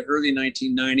probably early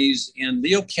 1990s. And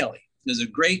Leo Kelly is a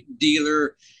great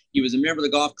dealer. He was a member of the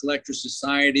Golf Collectors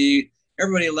Society.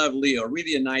 Everybody loved Leo,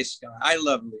 really a nice guy. I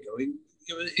love Leo.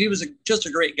 He was just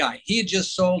a great guy. He had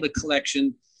just sold a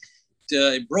collection,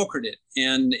 brokered it,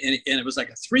 and it was like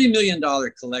a $3 million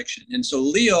collection. And so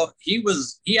Leo, he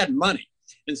had money.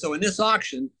 And so in this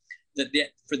auction,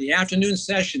 for the afternoon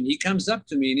session, he comes up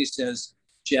to me and he says,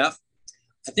 Jeff,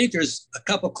 I think there's a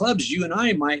couple clubs you and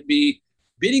I might be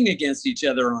bidding against each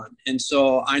other on. And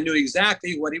so I knew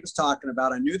exactly what he was talking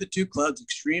about. I knew the 2 clubs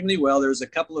extremely well. There was a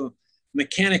couple of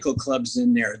mechanical clubs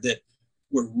in there that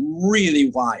were really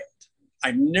wild.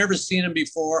 I've never seen them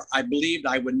before. I believed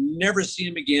I would never see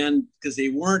them again, because they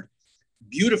weren't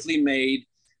beautifully made,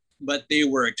 but they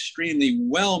were extremely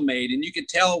well made. And you could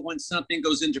tell when something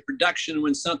goes into production,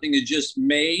 when something is just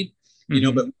made,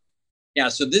 but yeah,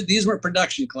 so these were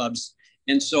production clubs.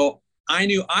 And so I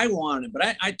knew I wanted it,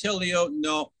 but I tell Leo,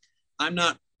 no, I'm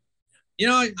not,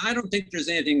 I don't think there's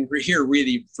anything here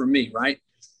really for me, right?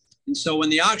 And so when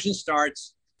the auction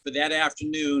starts for that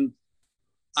afternoon,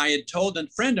 I had told a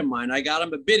friend of mine, I got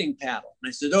him a bidding paddle. And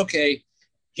I said, okay,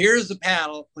 here's the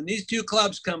paddle. When these 2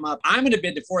 clubs come up, I'm going to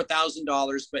bid to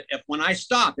 $4,000. But if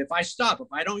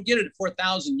I don't get it at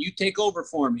 $4,000, you take over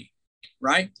for me,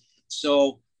 right?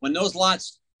 So when those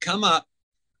lots come up,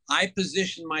 I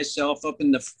position myself up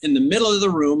in the middle of the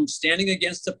room, standing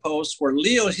against the post where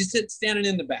Leo, he's standing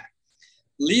in the back.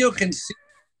 Leo can see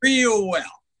real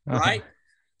well. Uh-huh. right?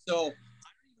 So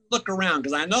look around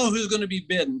because I know who's going to be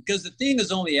bidding because the thing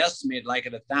is only estimated like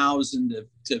at $1,000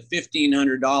 to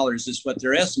 $1,500 is what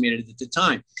they're estimated at the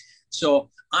time. So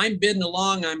I'm bidding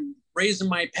along. I'm raising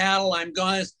my paddle. I'm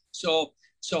going. So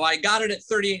I got it at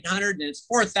 3,800 and it's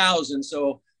 4,000.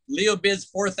 So Leo bids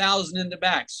 4,000 in the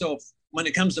back. So when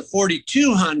it comes to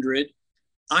 4,200,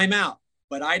 I'm out.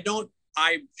 But I don't.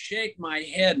 I shake my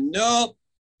head. Nope.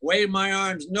 Wave my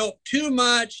arms. Nope. Too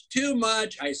much. Too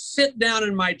much. I sit down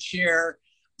in my chair.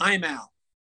 I'm out.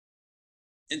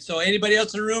 And so anybody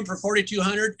else in the room for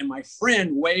 4,200, and my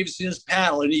friend waves his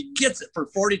paddle and he gets it for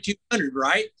 4,200,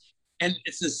 right? And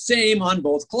it's the same on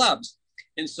both clubs.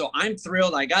 And so I'm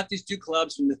thrilled. I got these two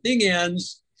clubs. When the thing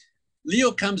ends,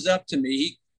 Leo comes up to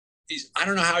me. I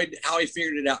don't know how he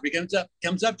figured it out. He comes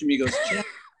up to me, goes, Jeff,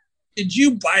 did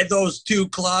you buy those two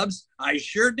clubs? I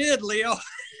sure did, Leo.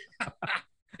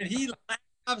 And he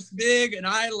laughs big and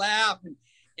I laugh.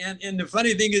 And the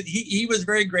funny thing is he was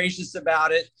very gracious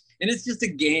about it. And it's just a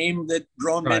game that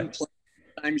grown men play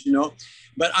sometimes,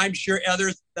 but I'm sure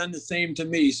others have done the same to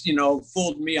me,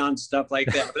 fooled me on stuff like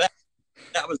that. But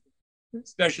that was a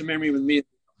special memory with me.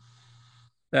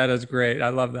 That is great. I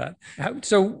love that.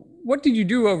 So what did you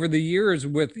do over the years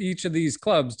with each of these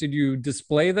clubs? Did you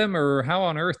display them, or how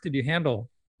on earth did you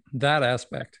handle that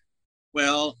aspect?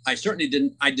 Well, I certainly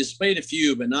didn't. I displayed a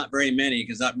few, but not very many,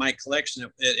 because my collection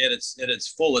at its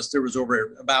fullest, there was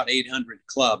over about 800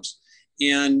 clubs.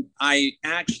 And I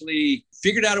actually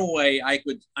figured out a way I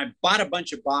bought a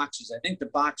bunch of boxes. I think the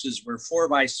boxes were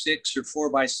 4x6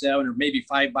 or 4x7 or maybe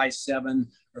 5x7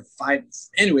 or 5.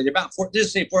 Anyway, they're about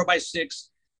just say 4x6,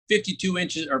 52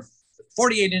 inches or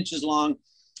 48 inches long.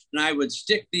 And I would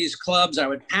stick these clubs, I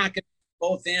would pack it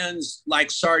both ends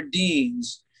like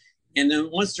sardines. And then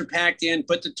once they're packed in,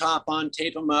 put the top on,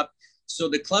 tape them up. So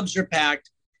the clubs are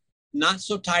packed, not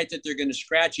so tight that they're going to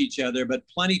scratch each other, but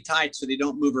plenty tight so they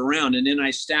don't move around. And then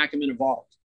I stack them in a vault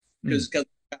because I've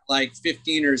got like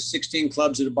 15 or 16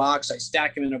 clubs in a box. I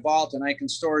stack them in a vault and I can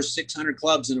store 600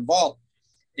 clubs in a vault.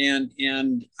 And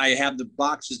I have the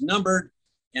boxes numbered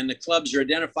and the clubs are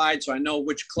identified. So I know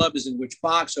which club is in which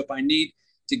box. So if I need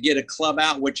to get a club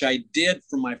out, which I did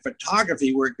for my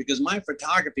photography work, because my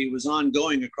photography was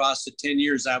ongoing across the 10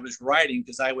 years I was writing,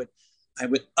 because I would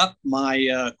up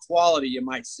my quality, you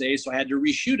might say. So I had to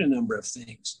reshoot a number of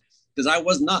things because I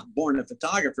was not born a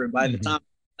photographer. By the time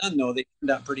I'm done, though, they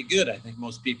turned out pretty good. I think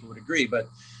most people would agree. But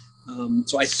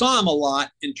so I saw them a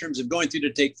lot in terms of going through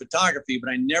to take photography, but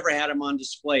I never had them on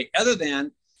display, other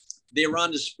than they were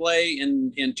on display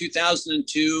in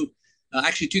 2002,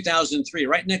 actually 2003,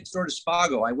 right next door to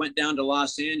Spago. I went down to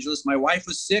Los Angeles. My wife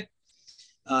was sick.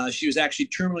 She was actually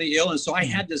terminally ill. And so I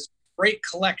had this great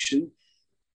collection.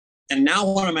 And now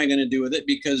what am I going to do with it?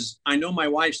 Because I know my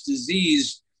wife's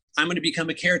disease, I'm going to become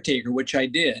a caretaker, which I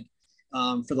did.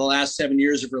 For the last 7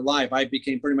 years of her life, I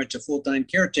became pretty much a full-time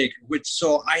caretaker,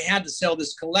 so I had to sell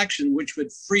this collection, which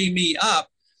would free me up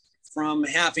from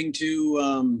having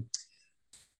to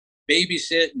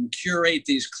babysit and curate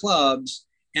these clubs.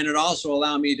 And it also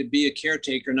allowed me to be a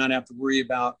caretaker, not have to worry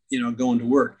about, going to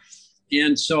work.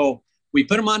 And so we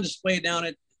put them on display down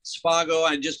at Spago.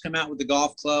 I just come out with the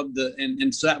golf club,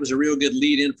 and so that was a real good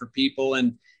lead in for people,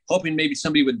 and hoping maybe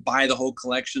somebody would buy the whole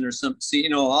collection or something.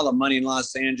 See, all the money in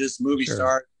Los Angeles, movie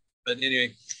star. But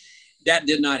anyway, that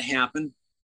did not happen.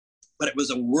 But it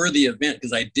was a worthy event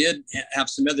because I did have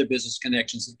some other business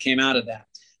connections that came out of that.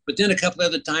 But then a couple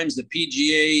other times, the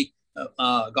PGA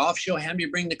golf show had me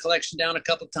bring the collection down a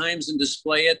couple of times and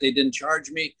display it. They didn't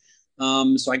charge me.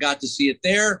 So I got to see it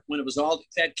there when it was all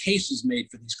had cases made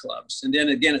for these clubs. And then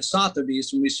again at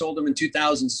Sotheby's, when we sold them in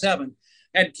 2007,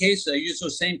 I had cases. I used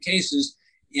those same cases,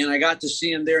 and I got to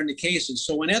see them there in the cases.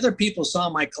 So when other people saw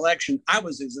my collection, I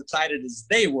was as excited as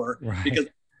they were, because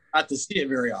I got to see it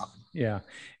very often. Yeah.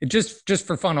 It just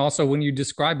for fun. Also, when you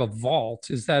describe a vault,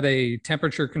 is that a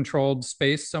temperature controlled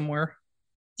space somewhere?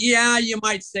 Yeah, you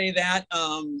might say that.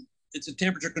 It's a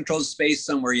temperature controlled space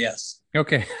somewhere. Yes.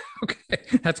 Okay.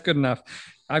 Okay. That's good enough.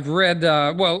 I've read,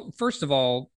 well, first of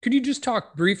all, could you just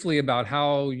talk briefly about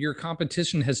how your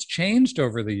competition has changed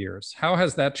over the years? How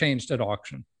has that changed at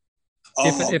auction?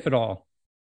 If at all?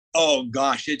 Oh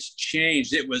gosh, it's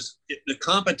changed. The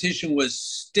competition was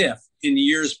stiff in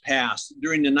years past.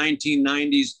 During the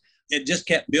 1990s, it just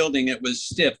kept building. It was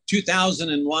stiff.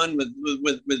 2001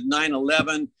 with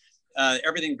 9/11,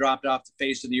 everything dropped off the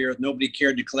face of the earth. Nobody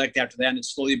cared to collect after that, and it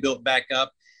slowly built back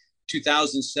up.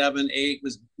 2007, 8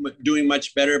 was doing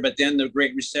much better, but then the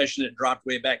Great Recession, it dropped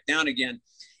way back down again,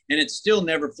 and it still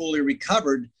never fully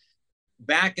recovered.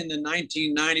 back in the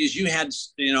 1990s, you had,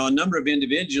 a number of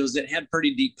individuals that had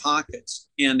pretty deep pockets,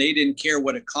 and they didn't care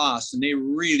what it cost, and they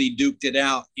really duked it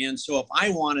out. And so if I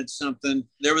wanted something,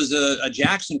 there was a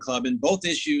Jackson Club in both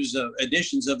editions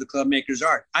of the Clubmaker's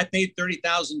Art. I paid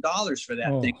 $30,000 for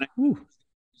that thing.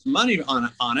 Money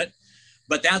on it,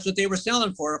 but that's what they were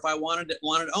selling for if I wanted to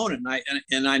own it.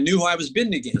 And I knew who I was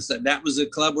bidding against. That was a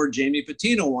club where Jamie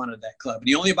Patino wanted that club, and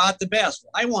he only bought the best.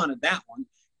 Well, I wanted that one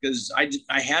because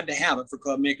I had to have it for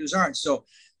Clubmaker's Art. So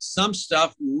some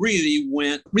stuff really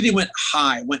went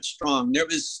high, went strong. There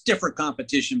was stiffer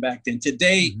competition back then.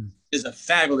 Today is a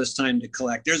fabulous time to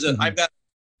collect. I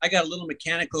got a little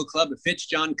mechanical club, the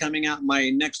Fitzjohn, coming out in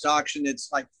my next auction.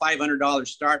 It's like $500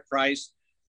 start price.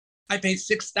 I paid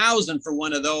 $6,000 for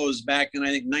one of those back in, I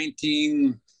think,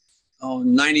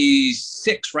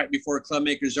 1996, right before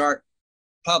Clubmaker's Art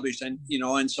published. And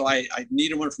so I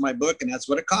needed one for my book, and that's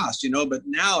what it cost, but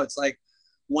now it's like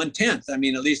 1/10. I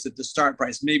mean, at least at the start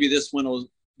price. Maybe this one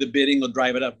the bidding will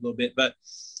drive it up a little bit, but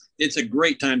it's a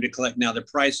great time to collect now. The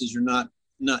prices are not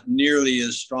nearly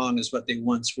as strong as what they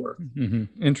once were.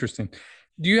 Interesting.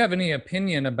 Do you have any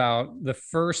opinion about the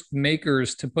first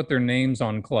makers to put their names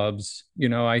on clubs?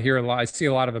 I see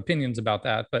a lot of opinions about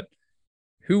that, but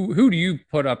who do you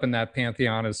put up in that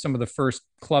pantheon as some of the first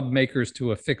club makers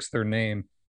to affix their name?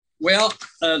 Well,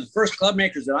 the first club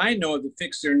makers that I know of to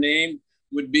fix their name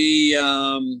would be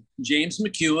James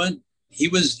McEwen. He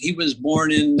was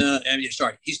born in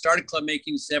he started club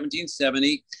making in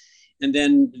 1770, and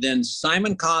then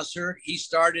Simon Kosser, he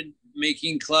started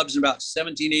making clubs in about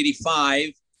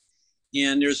 1785,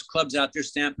 and there's clubs out there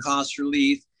stamped Kosser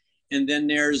Leith. And then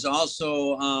there's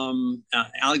also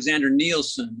Alexander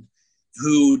Nielsen,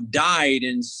 who died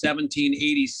in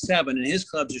 1787, and his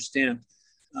clubs are stamped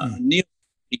Nielsen.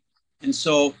 And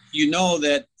so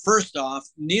that, first off,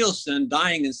 Nielsen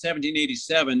dying in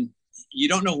 1787, you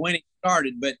don't know when he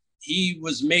started, but he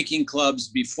was making clubs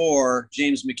before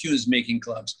James McEwen was making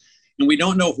clubs. And we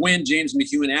don't know when James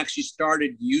McEwen actually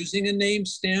started using a name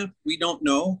stamp. We don't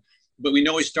know, but we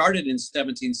know he started in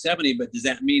 1770. But does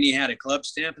that mean he had a club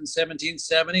stamp in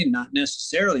 1770? Not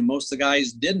necessarily. Most of the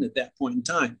guys didn't at that point in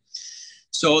time.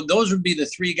 So those would be the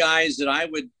three guys that I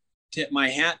would tip my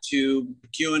hat to: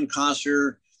 McEwen,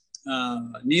 Kosser,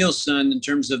 Nielsen, in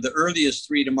terms of the earliest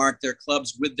three to mark their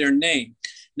clubs with their name.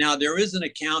 Now, there is an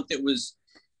account that was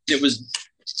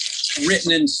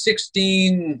written in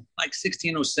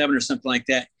 1607 or something like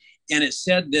that, and it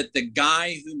said that the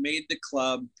guy who made the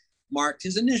club marked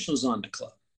his initials on the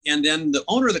club, and then the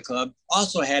owner of the club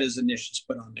also had his initials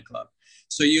put on the club.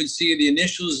 So you'd see the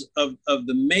initials of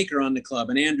the maker on the club.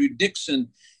 And Andrew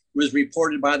Dixon was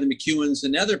reported by the McEwens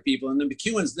and other people, and the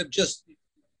McEwens lived just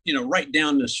right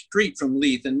down the street from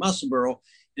Leith and Musselborough,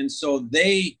 and so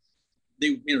they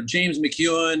James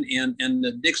McEwen and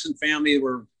the Dixon family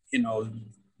were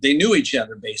they knew each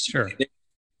other, basically.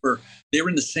 Sure. They were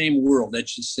in the same world,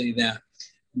 let's just say that.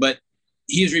 But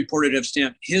he is reported to have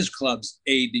stamped his clubs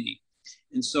AD.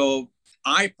 And so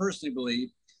I personally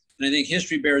believe, and I think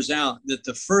history bears out, that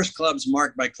the first clubs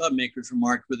marked by club makers were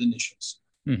marked with initials.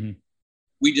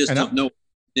 We just don't know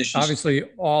initials. Obviously,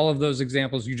 all of those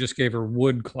examples you just gave are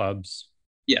wood clubs.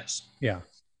 Yes. Yeah.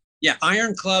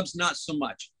 Iron clubs, not so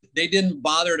much. They didn't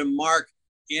bother to mark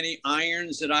any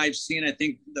irons that I've seen. I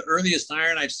think the earliest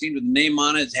iron I've seen with the name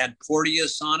on it had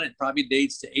Porteous on it, probably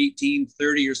dates to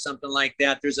 1830 or something like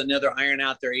that. There's another iron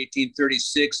out there,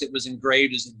 1836. It was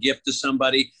engraved as a gift to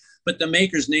somebody, but the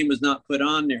maker's name was not put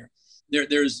on there.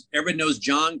 There's everybody knows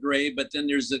John Gray, but then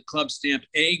there's a club stamped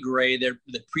A. Gray that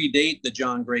predate the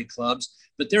John Gray clubs,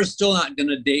 but they're still not going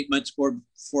to date much for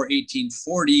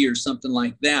 1840 or something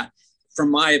like that, from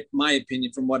my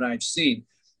opinion, from what I've seen.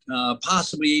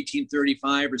 Possibly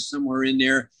 1835 or somewhere in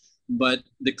there. But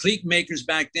the cleat makers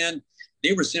back then,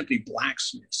 they were simply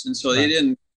blacksmiths. And so they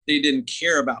didn't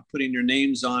care about putting their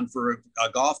names on for a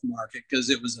golf market, because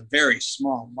it was a very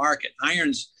small market.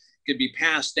 Irons could be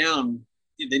passed down.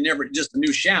 Just a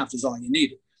new shaft is all you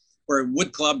needed. Where a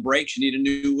wood club breaks, you need a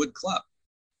new wood club.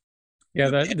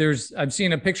 Yeah, I've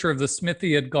seen a picture of the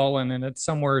smithy at Gullen, and it's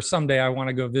somewhere someday I want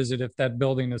to go visit if that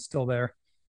building is still there.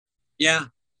 Yeah.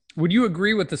 Would you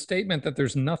agree with the statement that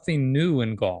there's nothing new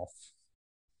in golf?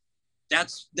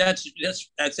 That's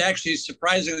actually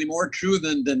surprisingly more true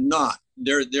than not.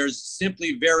 There's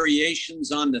simply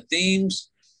variations on the themes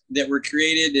that were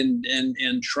created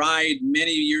and tried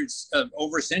many years,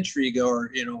 over a century ago, or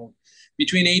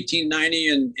between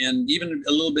 1890 and even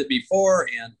a little bit before,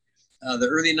 and the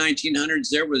early 1900s.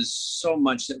 There was so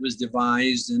much that was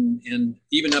devised, and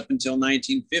even up until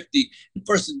 1950. Of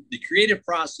course, the creative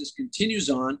process continues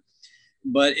on.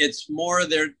 but it's more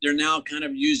they're now kind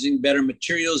of using better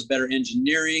materials, better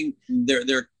engineering.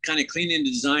 They're kind of cleaning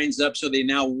the designs up so they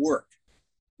now work.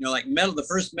 Like metal, the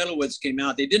first metalwoods came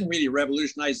out, they didn't really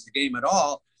revolutionize the game at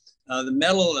all. The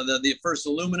metal, the first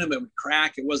aluminum, it would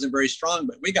crack. It wasn't very strong,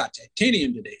 but we got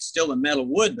titanium today, still a metal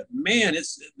wood, but man,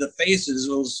 it's the faces,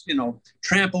 those,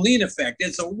 trampoline effect.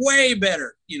 It's a way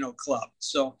better, club.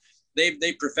 So they've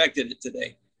perfected it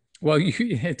today. Well,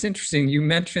 it's interesting. You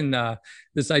mentioned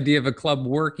this idea of a club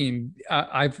working.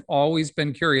 I've always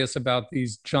been curious about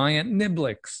these giant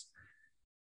niblicks.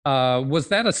 Was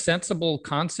that a sensible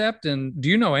concept? And do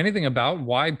you know anything about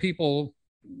why people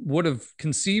would have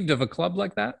conceived of a club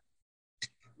like that?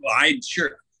 Well,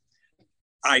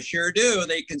 I sure do.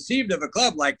 They conceived of a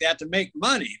club like that to make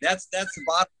money. That's the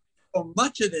bottom. So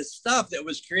much of this stuff that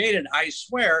was created, I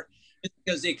swear, it's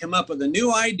because they come up with a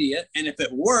new idea, and if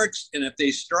it works, and if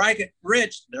they strike it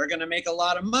rich, they're going to make a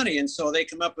lot of money. And so they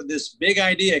come up with this big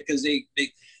idea because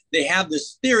they have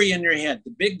this theory in their head,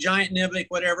 the big giant niblick,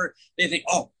 whatever. They think,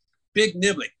 oh, big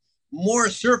niblick, more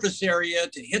surface area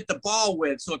to hit the ball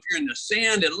with. So if you're in the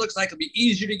sand, it looks like it'll be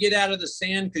easier to get out of the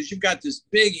sand because you've got this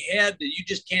big head that you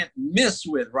just can't miss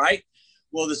with, right?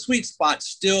 Well, the sweet spot's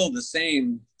still the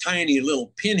same tiny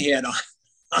little pinhead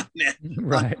on that.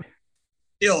 Right.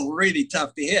 Still really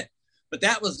tough to hit. But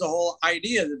that was the whole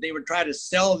idea, that they would try to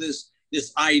sell this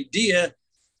idea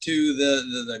to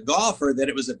the golfer, that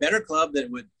it was a better club, that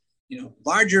it would,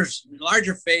 larger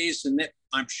face, and that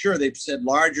I'm sure they've said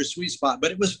larger sweet spot,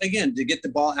 but it was, again, to get the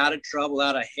ball out of trouble,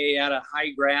 out of hay, out of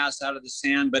high grass, out of the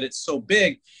sand. But it's so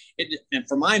big, and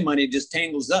for my money, it just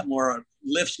tangles up more,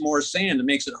 lifts more sand, and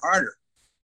makes it harder.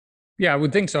 Yeah, I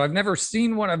would think so. I've never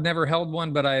seen one. I've never held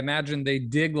one, but I imagine they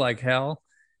dig like hell,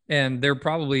 and they're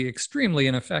probably extremely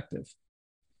ineffective.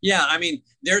 Yeah, I mean,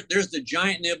 there's the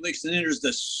giant niblicks, and then there's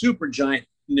the super giant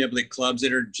niblick clubs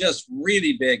that are just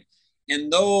really big.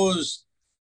 And those,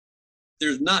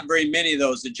 there's not very many of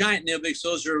those. The giant niblicks,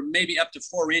 those are maybe up to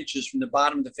 4 inches from the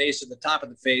bottom of the face to the top of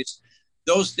the face.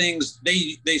 Those things,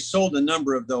 they sold a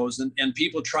number of those, and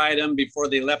people tried them before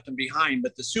they left them behind.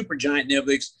 But the super giant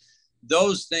niblicks,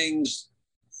 those things,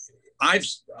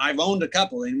 I've owned a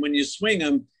couple, and when you swing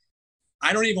them,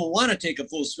 I don't even want to take a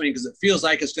full swing because it feels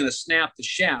like it's going to snap the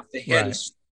shaft. The head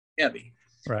is heavy.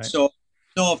 Right. So I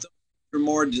don't know if they're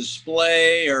more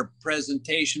display or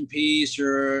presentation piece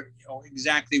or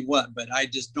exactly what, but I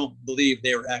just don't believe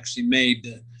they were actually made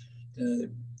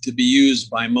to be used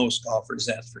by most golfers.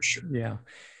 That's for sure. Yeah.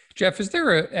 Jeff, is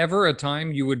there ever a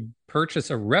time you would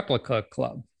purchase a replica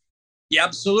club? Yeah,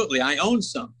 absolutely. I own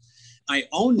some. I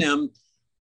own them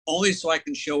only so I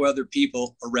can show other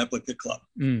people a replica club.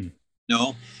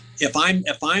 No, if I'm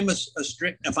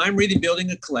really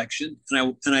building a collection,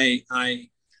 and I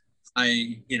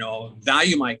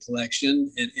value my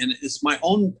collection, and it's my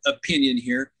own opinion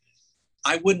here,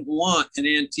 I wouldn't want an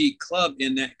antique club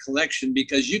in that collection,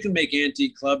 because you can make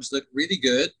antique clubs look really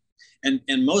good,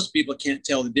 and most people can't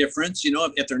tell the difference.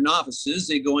 If they're novices,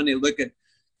 they go in, they look at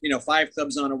 5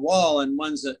 clubs on a wall, and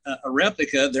one's a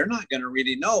replica. They're not going to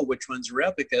really know which one's a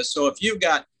replica. So if you've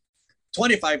got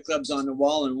 25 clubs on the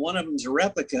wall and one of them's a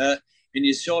replica, and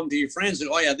you show them to your friends, and,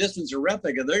 oh yeah, this one's a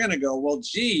replica, they're going to go, well,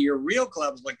 gee, your real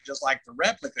clubs look just like the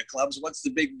replica clubs. What's the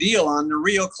big deal on the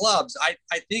real clubs? I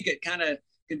think it kind of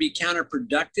can be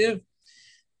counterproductive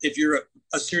if you're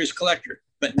a serious collector.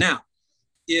 But now,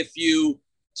 if you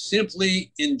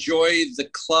simply enjoy the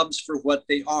clubs for what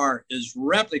they are, as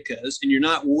replicas, and you're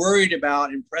not worried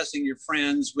about impressing your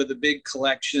friends with a big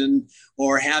collection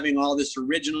or having all this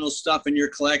original stuff in your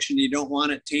collection, you don't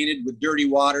want it tainted with dirty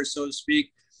water, so to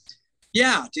speak.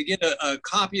 Yeah, to get a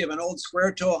copy of an old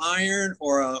square toe iron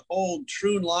or an old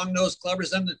Troon long nose club or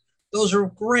something, those are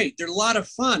great. They're a lot of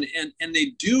fun, and they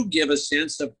do give a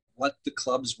sense of what the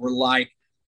clubs were like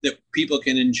that people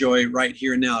can enjoy right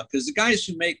here and now. Because the guys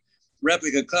who make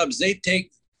replica clubs,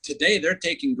 they're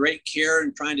taking great care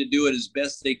and trying to do it as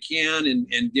best they can,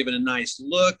 and give it a nice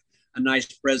look, a nice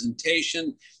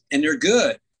presentation, and they're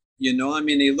good.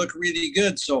 They look really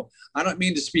good. So I don't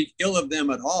mean to speak ill of them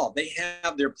at all. They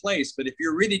have their place. But if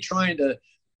you're really trying to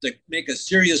make a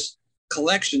serious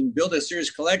collection, build a serious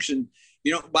collection,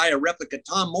 you don't buy a replica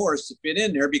Tom Morris to fit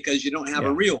in there, because you don't have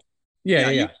a real one. Yeah.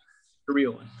 A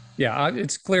real one. Yeah,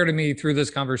 it's clear to me through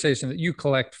this conversation that you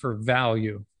collect for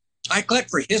value. I collect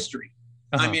for history.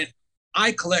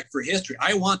 I collect for history.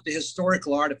 I want the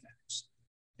historical artifacts.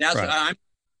 That's right. I'm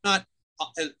not,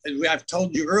 as I've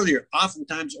told you earlier,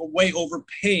 oftentimes way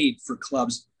overpaid for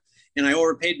clubs. And I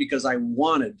overpaid because I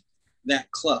wanted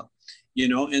that club,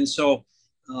 And so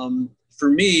for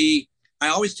me, I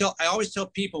always tell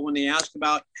people when they ask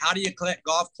about, how do you collect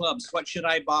golf clubs? What should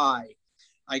I buy?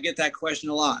 I get that question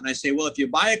a lot. And I say, well, if you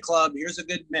buy a club, here's a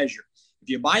good measure. If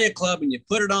you buy a club and you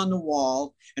put it on the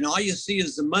wall and all you see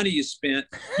is the money you spent,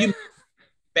 you made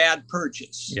a bad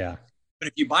purchase. Yeah. But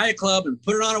if you buy a club and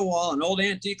put it on a wall, an old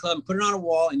antique club, and put it on a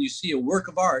wall, and you see a work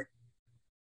of art,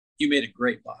 you made a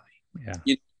great buy. Yeah.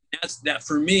 You know, that's that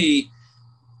for me.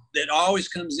 That always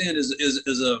comes in as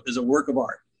a work of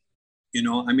art. You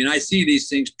know, I mean, I see these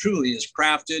things truly as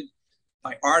crafted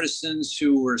by artisans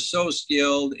who were so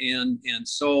skilled and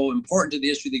so important to the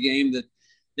history of the game that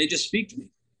they just speak to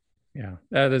me. Yeah,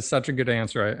 that is such a good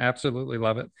answer. I absolutely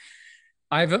love it.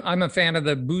 I'm a fan of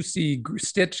the Boosie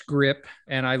stitch grip,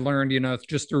 and I learned,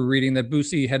 just through reading that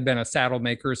Boosie had been a saddle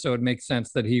maker, so it makes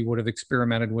sense that he would have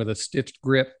experimented with a stitched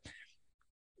grip.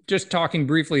 Just talking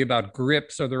briefly about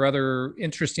grips, are there other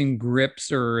interesting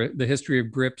grips or the history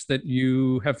of grips that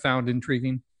you have found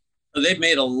intriguing? They've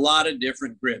made a lot of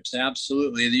different grips.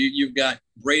 Absolutely. You've got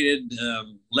braided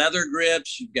leather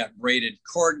grips. You've got braided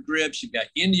cord grips. You've got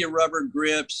India rubber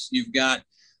grips. You've got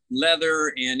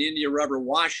leather and India rubber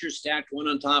washers stacked one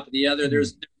on top of the other. Mm-hmm.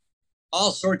 There's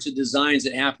all sorts of designs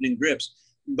that happen in grips,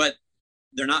 but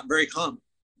they're not very common.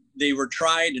 They were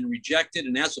tried and rejected,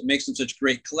 and that's what makes them such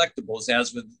great collectibles,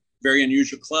 as with very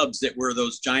unusual clubs that were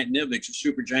those giant Nibics or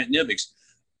super giant Nibics.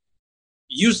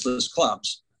 Useless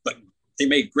clubs, but they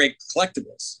make great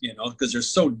collectibles, because they're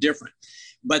so different.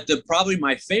 But probably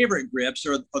my favorite grips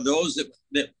are those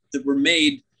that were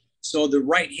made so the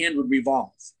right hand would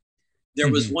revolve. There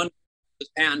was one that was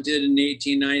patented in the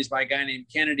 1890s by a guy named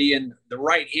Kennedy, and the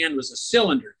right hand was a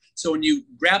cylinder. So when you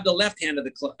grabbed the left hand of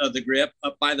the grip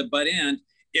up by the butt end,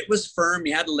 it was firm.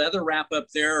 You had a leather wrap up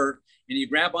there, and you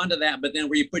grab onto that. But then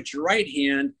where you put your right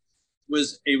hand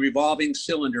was a revolving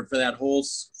cylinder for that whole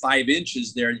 5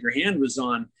 inches there. Your hand was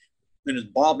on, and there's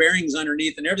ball bearings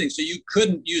underneath and everything. So you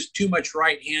couldn't use too much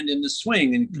right hand in the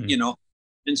swing. And,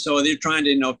 and so they're trying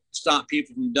to, stop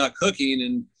people from duck hooking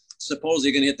and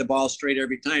supposedly going to hit the ball straight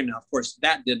every time. Now, of course,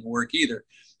 that didn't work either.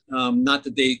 Not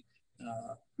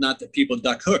that people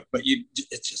duck hook, but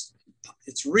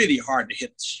it's really hard to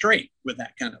hit straight with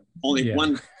that kind of only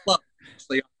one club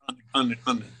on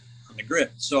the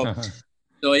grip. So,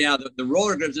 So yeah, the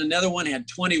roller grips. Another one had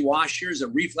 20 washers, a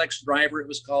reflex driver, it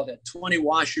was called. Had 20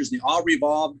 washers, and they all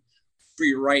revolved for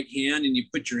your right hand. And you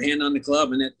put your hand on the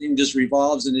club, and that thing just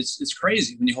revolves, and it's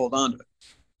crazy when you hold on to it.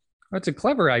 That's a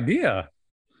clever idea.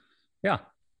 Yeah,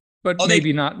 but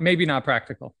maybe not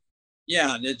practical.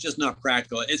 Yeah, it's just not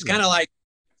practical. It's kind of like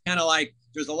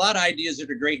there's a lot of ideas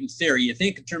that are great in theory. You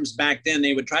think in terms back then,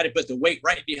 they would try to put the weight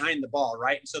right behind the ball,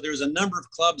 right? And so there's a number of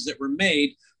clubs that were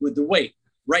made with the weight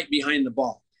right behind the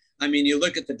ball. I mean, you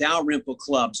look at the Dalrymple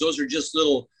clubs, those are just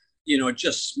little,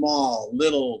 just small,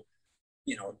 little,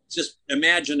 just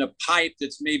imagine a pipe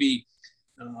that's maybe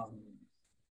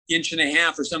inch and a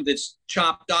half or something that's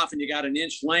chopped off, and you got an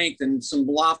inch length and some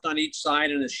loft on each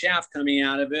side and a shaft coming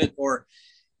out of it,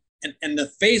 and the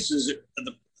faces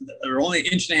are only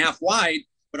inch and a half wide,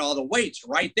 but all the weight's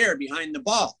right there behind the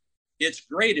ball. It's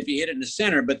great if you hit it in the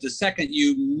center, but the second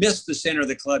you miss the center of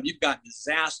the club, you've got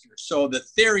disaster. So the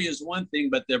theory is one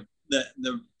thing, but the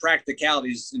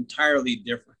practicality is entirely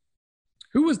different.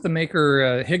 Who was the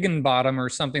maker, Higginbottom or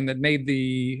something, that made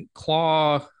the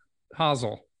claw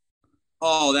hosel?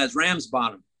 Oh, that's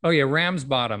Ramsbottom. Oh yeah,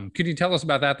 Ramsbottom. Could you tell us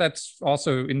about that? That's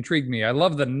also intrigued me. I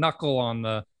love the knuckle on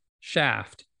the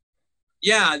shaft.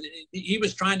 Yeah, he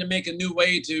was trying to make a new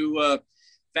way to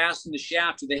fasten the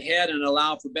shaft to the head and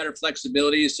allow for better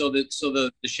flexibility so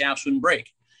the shafts wouldn't break.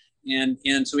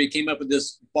 And so he came up with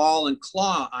this ball and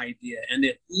claw idea, and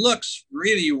it looks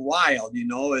really wild.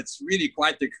 It's really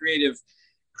quite the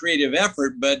creative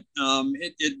effort, but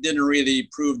it didn't really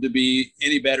prove to be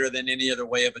any better than any other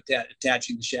way of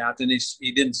attaching the shaft. And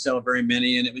he didn't sell very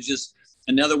many, and it was just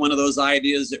another one of those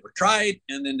ideas that were tried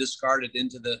and then discarded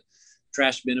into the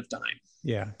trash bin of time.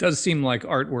 Yeah, it does seem like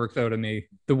artwork, though, to me,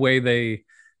 the way they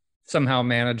somehow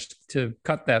managed to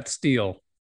cut that steel.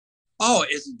 Oh,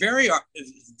 it's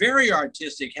very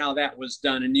artistic how that was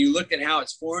done. And you look at how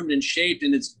it's formed and shaped,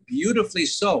 and it's beautifully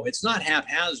so. It's not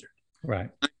haphazard.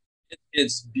 Right.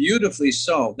 It's beautifully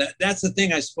so. That's the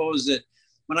thing, I suppose, that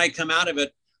when I come out of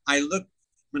it,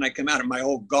 when I come out of my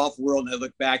old golf world and I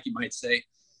look back, you might say,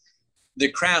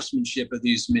 the craftsmanship of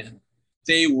these men.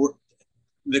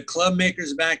 The club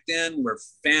makers back then were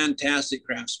fantastic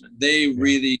craftsmen. They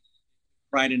really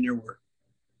pride in their work.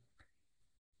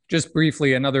 Just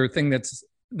briefly, another thing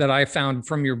that I found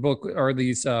from your book are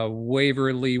these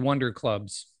Waverly Wonder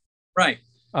Clubs. Right.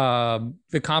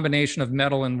 The combination of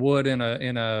metal and wood in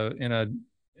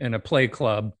a play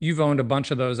club. You've owned a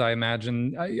bunch of those, I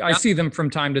imagine. I see them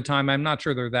from time to time. I'm not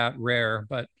sure they're that rare,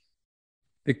 but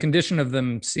The condition of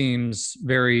them seems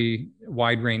very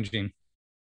wide ranging.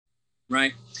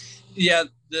 Right. Yeah.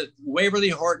 The Waverly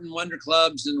Horton Wonder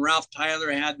Clubs, and Ralph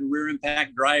Tyler had the rear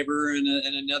impact driver, and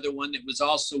another one that was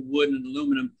also wood and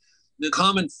aluminum. The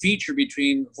common feature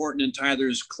between Horton and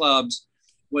Tyler's clubs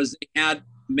was they had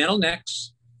metal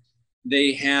necks,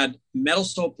 they had metal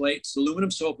sole plates,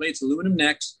 aluminum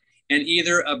necks, and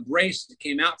either a brace that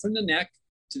came out from the neck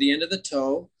to the end of the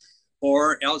toe,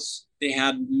 or else they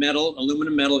had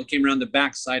aluminum metal that came around the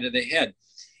back side of the head.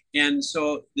 And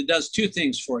so it does two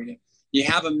things for you. You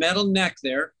have a metal neck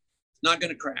there, not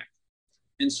going to crack.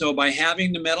 And so by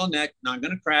having the metal neck, not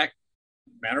going to crack,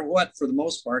 no matter what, for the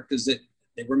most part, because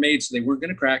they were made so they weren't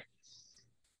going to crack.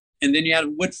 And then you had a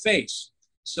wood face.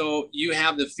 So you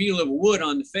have the feel of wood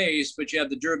on the face, but you have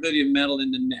the durability of metal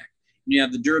in the neck. And you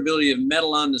have the durability of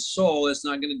metal on the sole. It's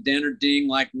not going to dent or ding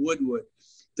like wood would.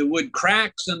 The wood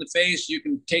cracks on the face, you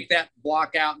can take that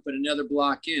block out and put another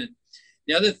block in.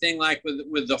 The other thing, like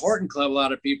with the Horton Club, a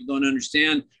lot of people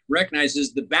don't recognize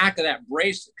is the back of that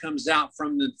brace that comes out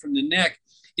from the neck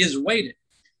is weighted,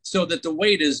 so that the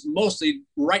weight is mostly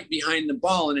right behind the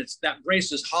ball, and that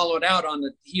brace is hollowed out on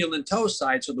the heel and toe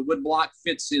side, so the wood block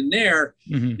fits in there,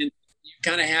 and you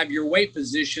kind of have your weight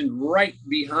position right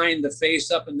behind the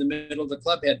face, up in the middle of the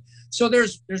club head. So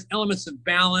there's elements of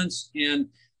balance and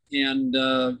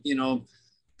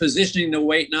positioning the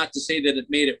weight. Not to say that it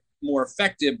made it more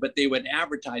effective, but they would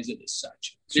advertise it as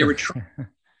such. They were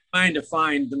trying to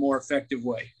find the more effective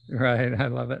way. Right. I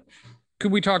love it.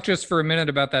 Could we talk just for a minute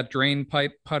about that drain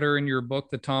pipe putter in your book,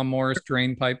 the Tom Morris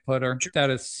drain pipe putter? Sure. That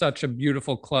is such a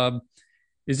beautiful club.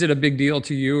 Is it a big deal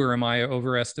to you, or am I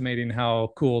overestimating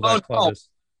how cool that club is?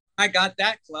 I got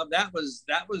that club. That was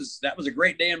a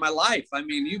great day in my life. I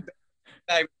mean,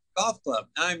 golf club.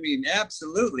 I mean,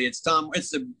 absolutely. You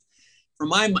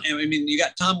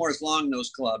got Tom Morris long nose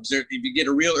clubs. If you get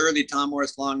a real early Tom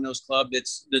Morris long nose club,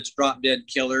 that's drop dead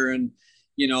killer, and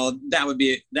that would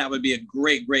be a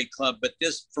great club. But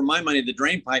this, for my money, the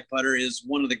drain pipe putter is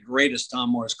one of the greatest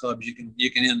Tom Morris clubs you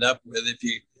can end up with if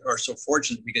you are so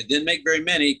fortunate, because it didn't make very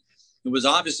many. It was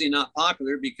obviously not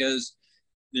popular because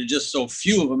there's just so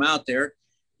few of them out there,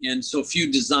 and so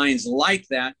few designs like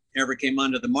that ever came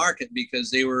onto the market, because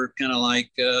they were kind of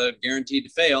like guaranteed to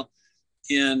fail.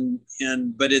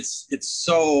 But it's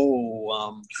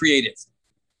so creative.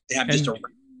 They have just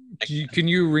can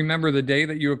you remember the day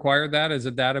that you acquired that? Is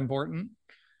it that important?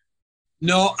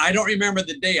 No, I don't remember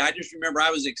the day. I just remember I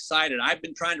was excited. I've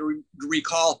been trying to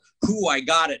recall who I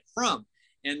got it from,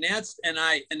 and that's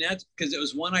because it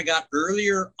was one I got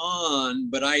earlier on.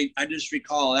 But I just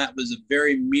recall that was a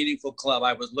very meaningful club.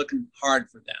 I was looking hard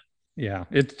for that. Yeah,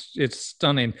 it's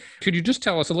stunning. Could you just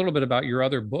tell us a little bit about your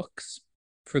other books,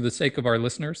 for the sake of our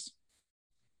listeners?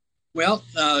 Well,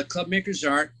 Clubmaker's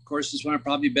Art, of course, is one I'm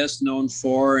probably best known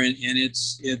for, and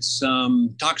it's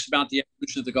talks about the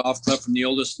evolution of the golf club from the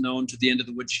oldest known to the end of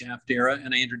the wood shaft era,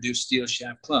 and I introduced steel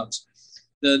shaft clubs.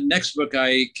 The next book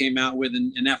I came out with,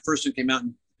 and that first one came out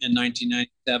in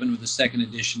 1997 with the second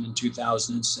edition in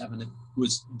 2007. It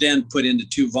was then put into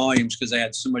 2 volumes because I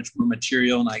had so much more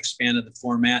material, and I expanded the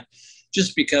format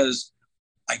just because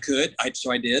I could.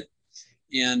 So I did.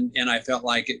 And I felt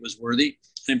like it was worthy.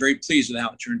 And I'm very pleased with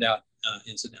how it turned out,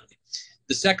 incidentally.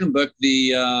 The second book,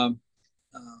 the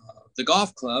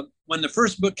Golf Club, when the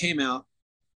first book came out,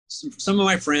 some of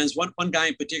my friends, one guy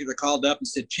in particular, called up and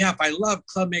said, "Jeff, I love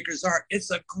Clubmaker's Art.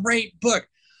 It's a great book.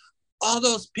 All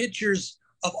those pictures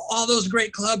of all those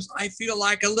great clubs, I feel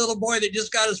like a little boy that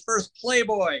just got his first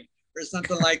Playboy," or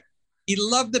something like. He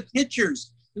loved the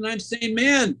pictures. And I'm saying,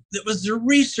 man, that was the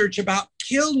research about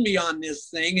killed me on this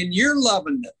thing, and you're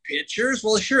loving the pictures.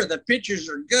 Well, sure, the pictures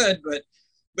are good, but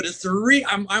it's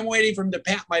I'm waiting for him to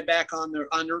pat my back on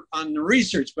the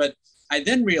research. But I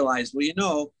then realized,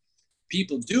 well,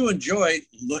 people do enjoy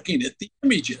looking at the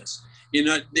images.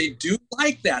 They do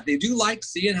like that. They do like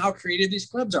seeing how creative these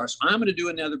clubs are. So I'm going to do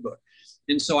another book.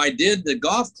 And so I did the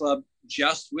Golf Club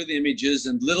just with images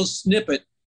and little snippet,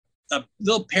 a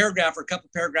little paragraph or a couple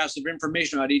paragraphs of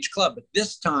information about each club. But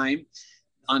this time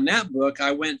on that book,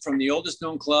 I went from the oldest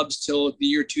known clubs till the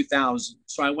year 2000.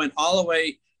 So I went all the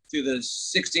way through the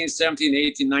 16th, 17th,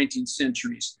 18th, 19th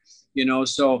centuries,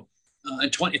 so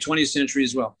 20th century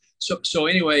as well. So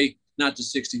anyway, not the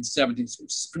 16th,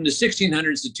 17th, from the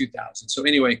 1600s to 2000. So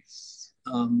anyway,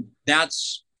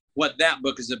 that's what that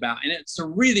book is about. And it's a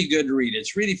really good read.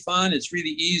 It's really fun. It's really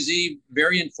easy,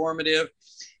 very informative.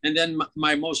 And then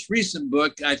my most recent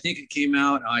book, I think it came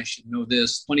out, I should know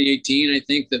this, 2018, I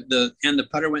think, that the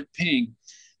putter went ping.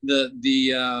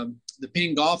 The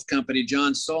Ping Golf Company,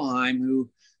 John Solheim, who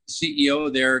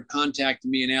CEO there contacted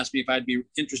me and asked me if I'd be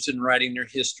interested in writing their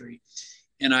history.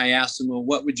 And I asked him, well,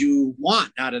 what would you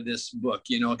want out of this book,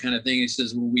 kind of thing. He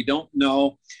says, well, we don't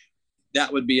know.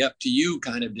 That would be up to you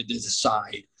kind of to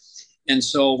decide. And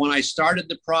so when I started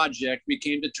the project, we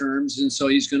came to terms. And so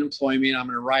he's going to employ me and I'm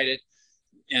going to write it.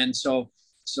 And so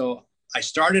I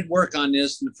started work on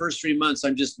this. In the first 3 months,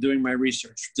 I'm just doing my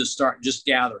research, just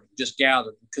gathering,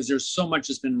 because there's so much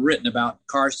that's been written about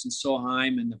Karsten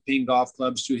Solheim and the ping golf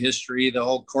clubs through history, the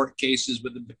whole court cases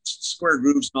with the square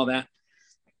grooves and all that.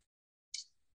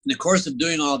 In the course of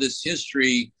doing all this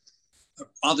history,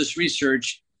 all this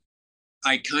research,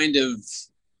 I kind of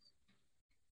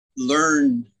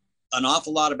learned an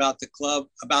awful lot about the club,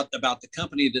 about the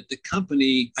company, that the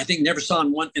company, I think, never saw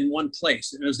in one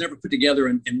place. It was never put together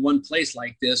in one place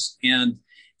like this. And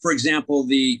for example,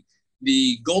 the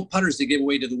gold putters they give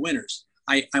away to the winners.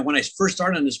 When I first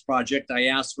started on this project, I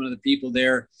asked one of the people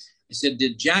there, I said,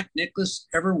 did Jack Nicklaus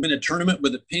ever win a tournament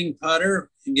with a ping putter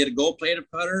and get a gold-plated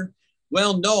putter?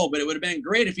 Well, no, but it would have been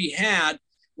great if he had.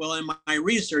 Well, in my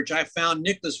research, I found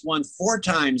Nicklaus won 4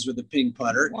 times with a ping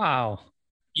putter. Wow.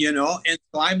 And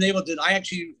so I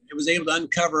was able to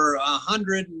uncover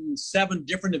 107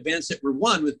 different events that were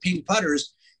won with ping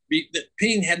putters that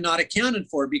ping had not accounted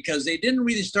for, because they didn't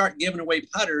really start giving away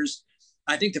putters.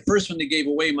 I think the first one they gave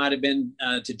away might have been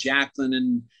to Jacqueline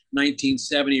in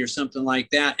 1970 or something like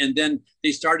that. And then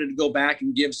they started to go back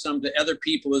and give some to other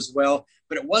people as well.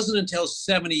 But it wasn't until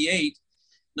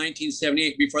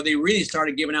 1978, before they really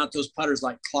started giving out those putters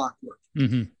like clockwork.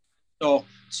 Mm-hmm.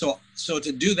 So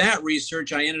to do that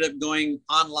research, I ended up going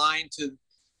online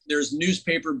there's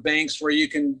newspaper banks where you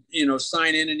can,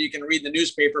 sign in and you can read the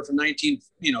newspaper from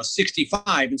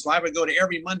 1965. And so I would go to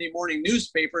every Monday morning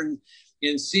newspaper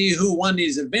and see who won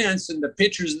these events. And the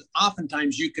pictures,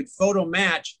 oftentimes you could photo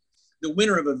match the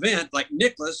winner of event, like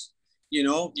Nicklaus,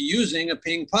 using a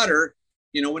ping putter,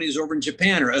 when he's over in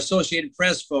Japan, or Associated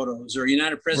Press photos, or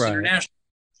United Press International.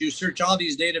 You search all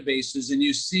these databases and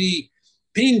you see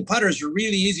ping putters were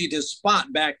really easy to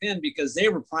spot back then, because they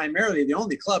were primarily the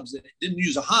only clubs that didn't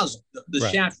use a hosel, the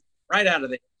shaft right out of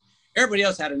there. Everybody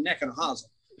else had a neck and a hosel.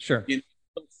 Sure.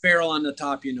 Ferrule on the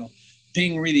top,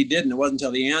 ping really didn't. It wasn't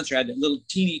until the answer had that little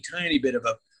teeny tiny bit of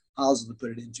a hosel to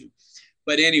put it into.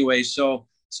 But anyway, so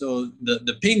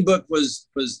the ping book was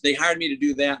they hired me to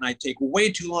do that, and I take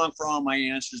way too long for all my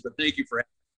answers, but thank you for it.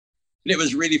 It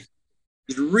was really fun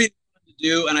to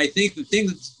do. And I think the thing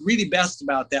that's really best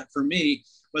about that for me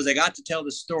was I got to tell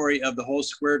the story of the whole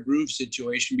square groove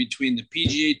situation between the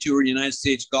PGA Tour and United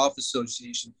States Golf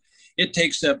Association. It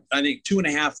takes up, I think,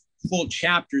 2.5 full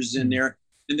chapters in there.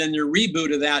 And then their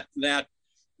reboot of that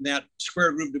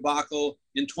square groove debacle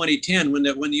in 2010, when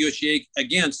the USGA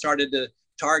again started to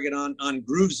target on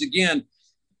grooves again.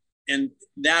 And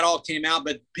that all came out,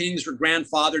 but pings were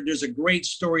grandfathered. There's a great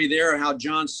story there, how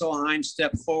John Solheim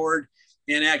stepped forward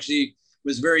and actually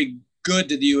was very good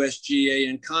to the USGA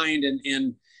and kind,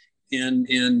 and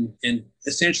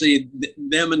essentially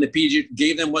them and the PGA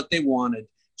gave them what they wanted,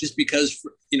 just because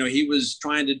he was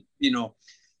trying to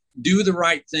do the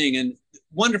right thing. And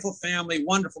wonderful family,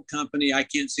 wonderful company. I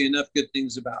can't say enough good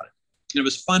things about it. And it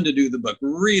was fun to do the book.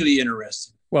 Really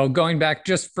interesting. Well, going back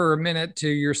just for a minute to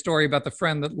your story about the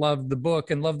friend that loved the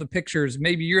book and loved the pictures,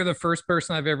 maybe you're the first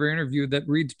person I've ever interviewed that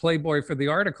reads Playboy for the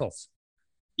articles.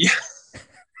 Yeah.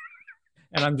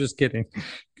 And I'm just kidding.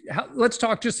 Let's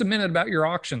talk just a minute about your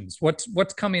auctions. What's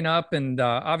coming up? And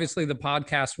obviously the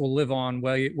podcast will live on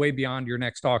way beyond your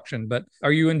next auction. But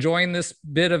are you enjoying this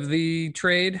bit of the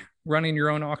trade, running your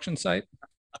own auction site?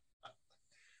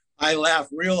 I laugh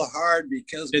real hard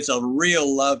because it's a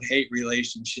real love-hate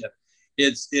relationship.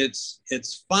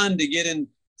 It's fun to get in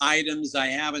items I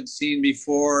haven't seen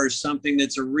before, or something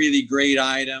that's a really great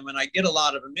item, and I get a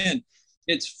lot of them in.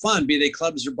 It's fun, be they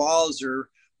clubs or balls or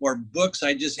books.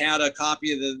 I just had a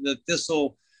copy of the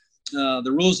Thistle,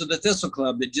 the Rules of the Thistle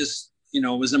Club that just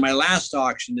was in my last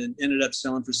auction and ended up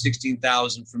selling for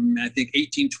 $16,000 from, I think,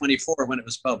 1824 when it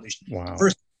was published. Wow.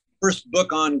 First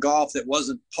book on golf that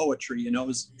wasn't poetry. It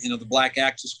was the Black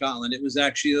Axe of Scotland. It was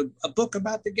actually a book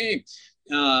about the game.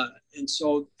 And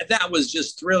so that was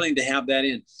just thrilling to have that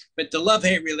in. But the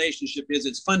love-hate relationship is,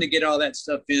 it's fun to get all that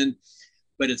stuff in,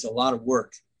 but it's a lot of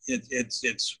work. It's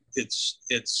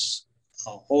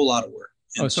a whole lot of work.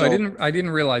 And so I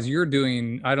didn't realize you're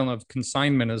doing, I don't know if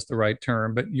consignment is the right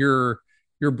term, but you're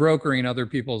brokering other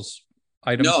people's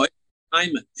items. No, it's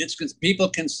consignment. It's people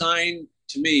consign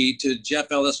to me, to Jeff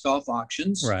Ellis Golf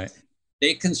Auctions. Right.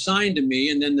 They consign to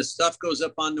me, and then the stuff goes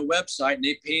up on the website, and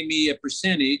they pay me a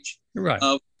percentage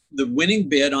of the winning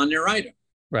bid on their item.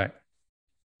 Right.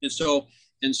 And so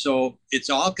And so it's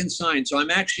all consigned. So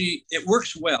it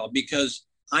works well because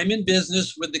I'm in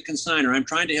business with the consigner. I'm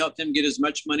trying to help them get as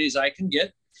much money as I can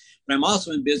get. But I'm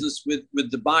also in business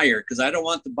with the buyer because I don't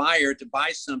want the buyer to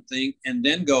buy something and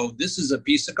then go, this is a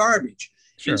piece of garbage.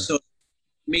 Sure. And so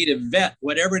me to vet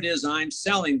whatever it is I'm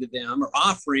selling to them or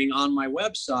offering on my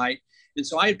website. And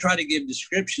so I try to give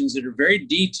descriptions that are very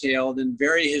detailed and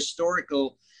very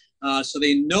historical so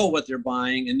they know what they're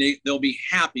buying and they'll be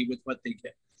happy with what they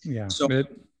get. Yeah. So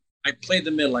I play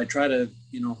the middle. I try to,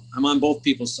 I'm on both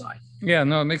people's side. Yeah,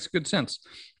 no, it makes good sense.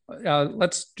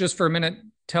 Let's just for a minute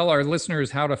tell our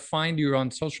listeners how to find you on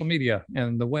social media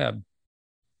and the web.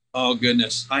 Oh,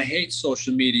 goodness. I hate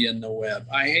social media and the web.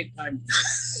 It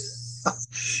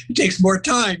takes more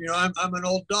time. I'm an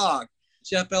old dog.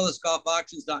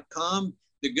 JeffEllisGolfAuctions.com.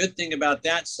 The good thing about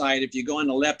that site, if you go on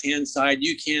the left-hand side,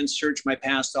 you can search my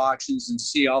past auctions and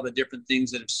see all the different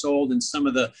things that have sold. And some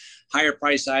of the higher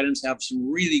price items have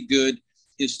some really good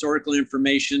historical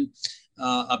information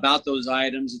about those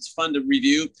items. It's fun to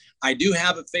review. I do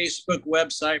have a Facebook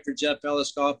website for Jeff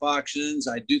Ellis Golf Auctions.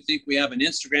 I do think we have an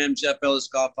Instagram, Jeff Ellis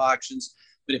Golf Auctions.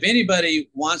 But if anybody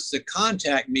wants to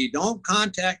contact me, don't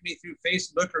contact me through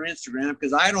Facebook or Instagram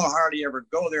because I don't hardly ever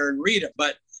go there and read it.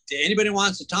 But if anybody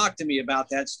wants to talk to me about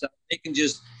that stuff, they can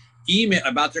just email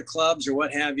about their clubs or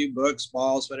what have you, books,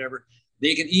 balls, whatever.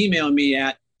 They can email me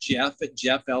at Jeff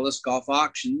Ellis Golf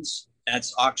Auctions.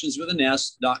 That's auctions with an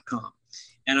S.com.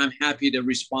 And I'm happy to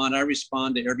respond. I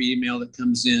respond to every email that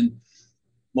comes in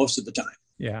most of the time.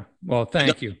 Yeah. Well,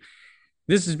 thank you.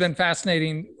 This has been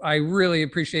fascinating. I really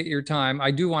appreciate your time.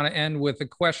 I do want to end with a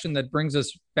question that brings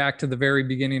us back to the very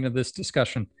beginning of this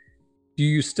discussion. Do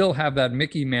you still have that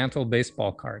Mickey Mantle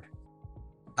baseball card?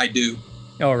 I do.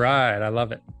 All right. I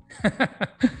love it.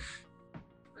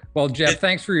 Well, Jeff,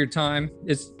 thanks for your time.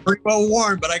 It's pretty well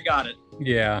worn, but I got it.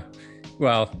 Yeah.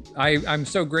 Well, I'm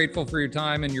so grateful for your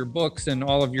time and your books and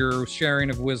all of your sharing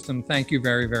of wisdom. Thank you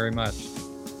very, very much.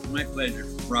 My pleasure,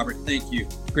 Robert. Thank you.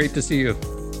 Great to see you.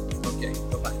 Okay.